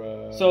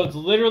or. So it's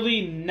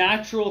literally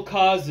natural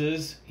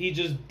causes. He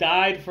just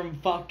died from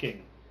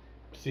fucking.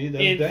 See,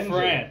 that's in danger.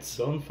 France.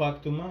 Don't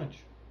fuck too much.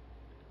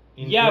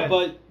 In Yeah,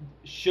 France. but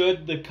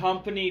should the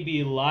company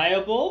be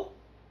liable?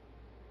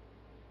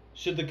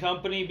 Should the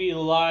company be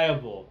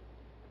liable?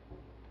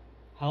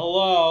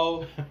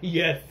 Hello?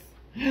 Yes.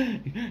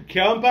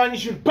 Company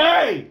should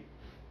pay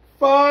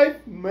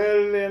 $5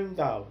 million.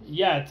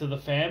 Yeah, to the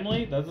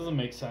family? That doesn't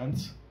make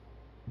sense.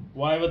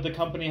 Why would the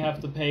company have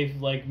to pay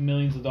like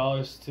millions of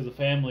dollars to the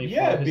family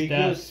Yeah, for his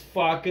because death?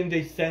 fucking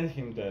they sent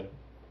him there.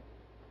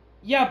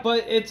 Yeah,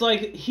 but it's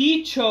like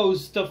he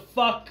chose to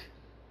fuck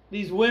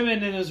these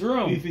women in his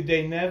room. If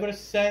they never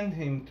send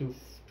him to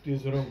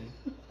this room,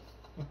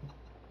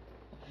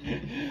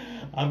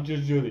 I'm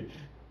just Julie.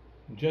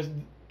 Just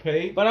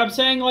pay. But I'm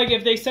saying, like,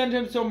 if they send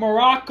him to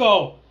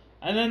Morocco,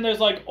 and then there's,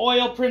 like,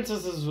 oil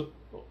princesses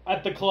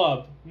at the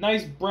club,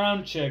 nice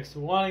brown chicks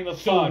wanting to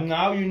So fuck.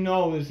 now you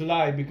know it's a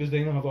lie because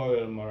they don't have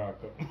oil in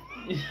Morocco.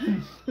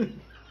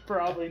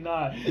 Probably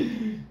not.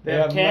 They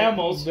have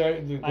camels.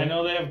 They I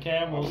know they have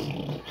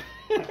camels.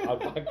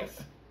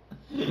 Alpacas.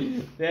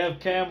 They have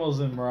camels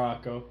in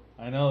Morocco.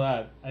 I know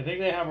that. I think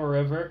they have a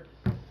river.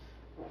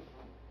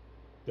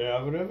 They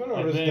have a river or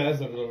I is think-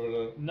 desert over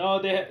there? No,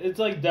 it's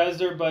like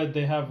desert, but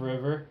they have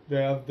river.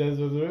 They have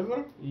desert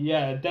river?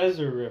 Yeah, a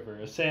desert river,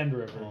 a sand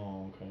river.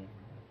 Oh, okay.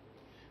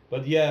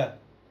 But yeah,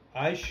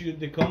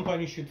 the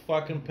company should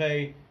fucking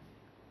pay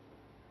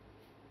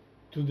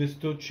to these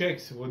two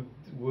chicks with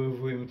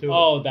him too.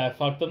 Oh, that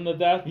fucked them to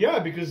death? Yeah,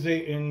 because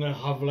they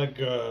have like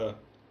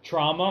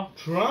Trauma?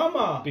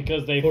 trauma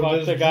Because they for fucked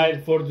this the guy.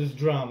 for this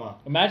drama.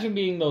 Imagine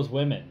being those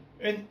women.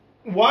 And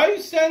why are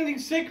you sending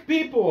sick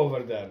people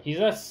over there? He's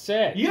not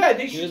sick. Yeah,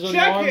 they He should was a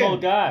check normal him.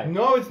 guy.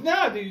 No, it's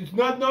not. It's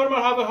not normal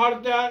to have a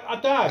heart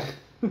attack.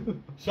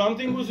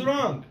 Something was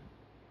wrong.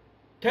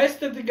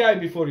 Tested the guy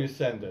before you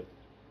send it.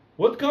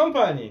 What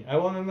company? I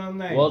want to know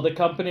name. Well, the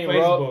company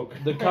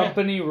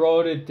Facebook.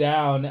 wrote it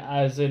down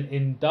as an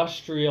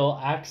industrial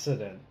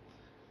accident.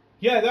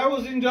 Yeah, that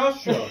was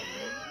industrial.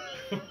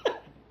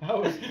 That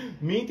was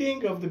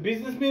meeting of the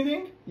business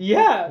meeting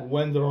Yeah.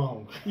 went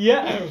wrong.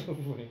 Yeah.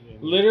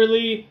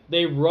 Literally,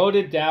 they wrote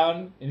it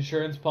down,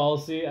 insurance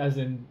policy, as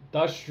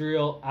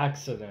industrial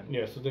accident.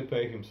 Yeah, so they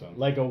pay him something.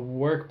 Like a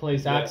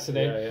workplace Yeah,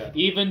 accident. yeah, yeah.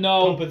 Even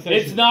though Compensation.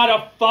 it's not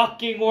a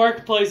fucking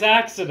workplace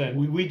accident.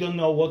 We don't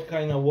know what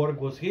kind of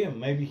work was him.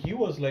 Maybe he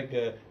was like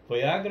a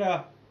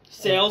Viagra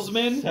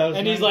Salesman.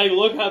 And he's salesman. like,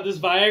 look how this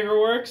Viagra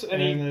works.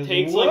 And he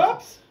takes like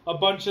whoops. a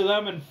bunch of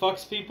them and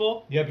fucks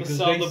people Yeah, to because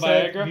sell they the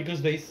said, Viagra.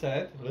 because they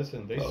said,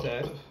 listen, they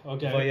said,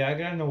 Okay.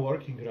 Viagra not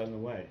working, run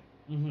away.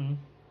 Mm-hmm.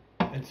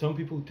 And some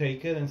people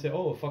take it and say,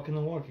 oh, fucking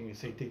not working. You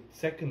say, take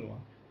second one,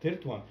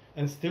 third one,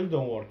 and still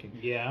don't working.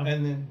 Yeah.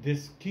 And then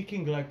this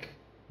kicking like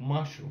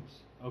mushrooms.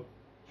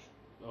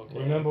 Okay.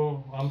 Remember,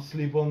 I'm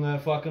sleep on the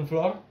fucking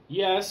floor?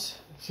 Yes.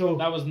 So,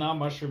 That was not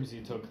mushrooms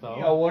you took, though.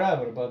 yeah,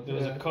 whatever, but... It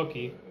was a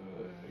cookie.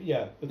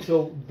 Yeah,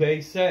 so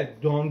they said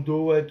don't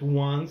do it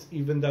once,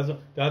 even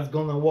that's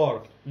gonna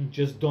work. Mm.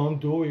 Just don't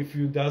do if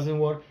you doesn't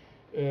work.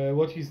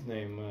 What his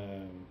name?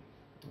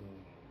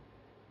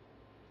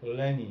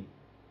 Lenny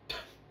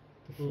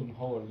from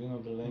Howard. You know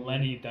the Lenny.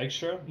 Lenny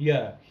Dykstra?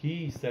 Yeah,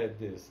 he said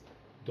this.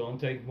 Don't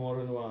take more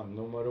than one,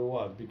 no matter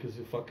what, because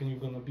you're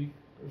gonna be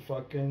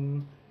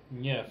fucking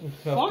Yeah.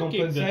 have Fucking to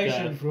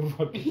compensation death. from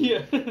fucking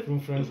Yeah. from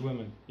French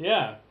women.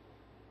 Yeah.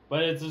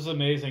 But it's just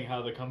amazing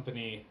how the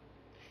company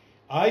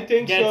I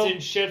think gets so. in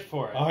shit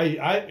for it.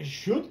 I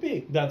should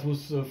be. That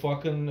was a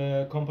fucking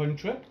company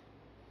trick.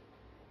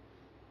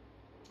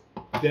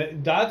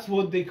 That's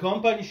what the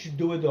company should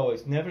do it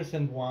always. Never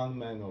send one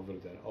man over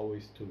there.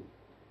 Always two.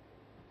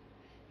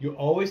 You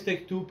always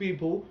take two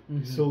people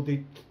Mhm. so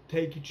they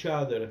take each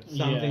other.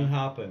 Something Yeah.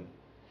 happened.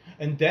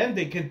 And then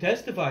they can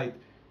testify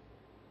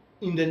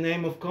in the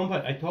name of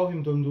company. I told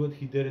him don't do it.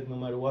 He did it no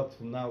matter what.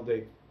 So now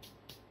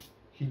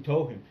he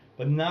told him.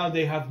 But now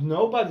they have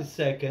nobody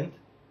second.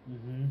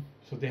 Mm-hmm.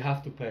 So they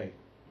have to pay.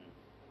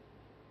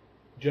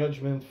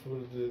 Judgment for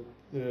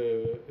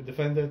the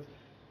defendant,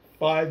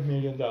 $5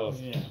 million.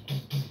 Yeah.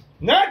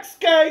 Next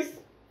case.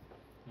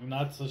 And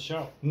that's the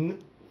show.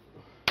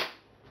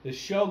 the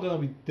show gonna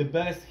be the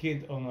best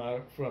hit on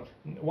our front.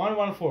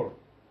 114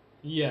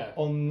 Yeah.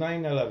 on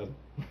 9/11.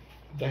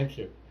 Thank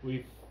you. We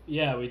did We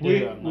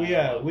it on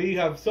 9/11. we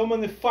have so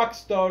many fuck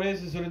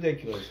stories. It's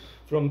ridiculous.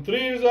 From 3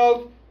 years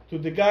old to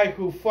the guy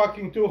who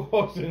fucking 2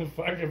 hoes and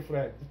fucking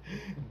friends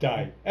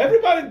died.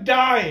 Everybody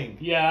dying.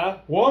 Yeah.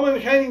 Woman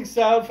hanging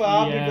herself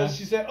up Yeah. because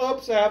she said,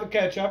 "Oops, I have a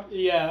ketchup."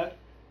 Yeah.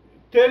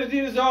 30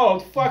 years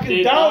old, fucking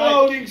Did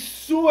downloading,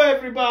 sue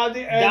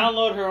everybody, and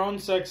Download her own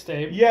sex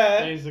tape.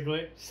 Yeah.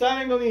 Basically.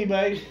 selling on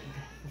eBay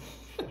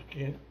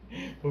fucking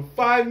for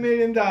 $5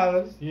 million.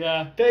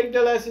 Yeah. Take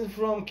the lesson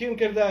from Kim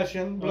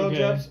Kardashian,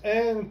 blowjobs,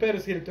 Okay. and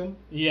Paris Hilton.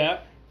 Yeah.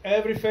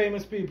 Every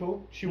famous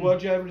people, she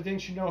watch everything,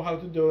 she know how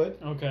to do it,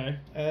 Okay.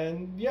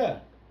 and yeah.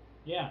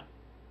 Yeah.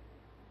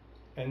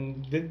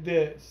 And did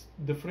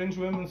the French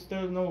women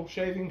still know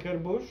shaving her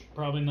bush?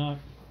 Probably not.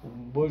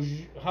 Bush.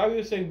 How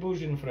you say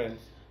bush in French?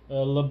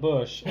 La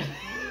Bush.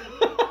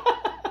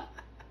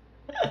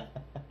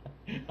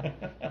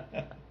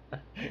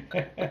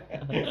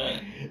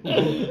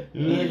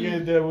 Look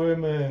at the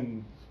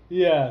women.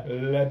 Yeah.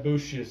 La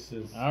bushes.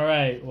 All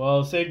right.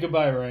 Well, say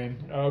goodbye, Rain.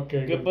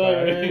 Okay.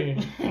 Goodbye,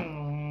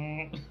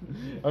 Rain.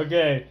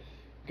 Okay.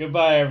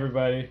 Goodbye,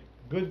 everybody.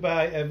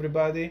 Goodbye,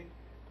 everybody.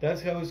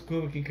 That's how it's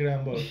cookie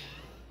crumble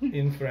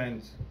in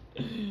French.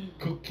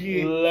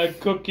 Cookie. Le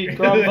cookie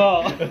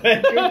crumble.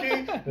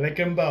 Cookie, like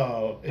a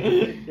ball.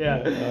 Yeah.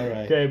 All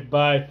right. Okay.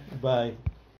 Bye. Bye.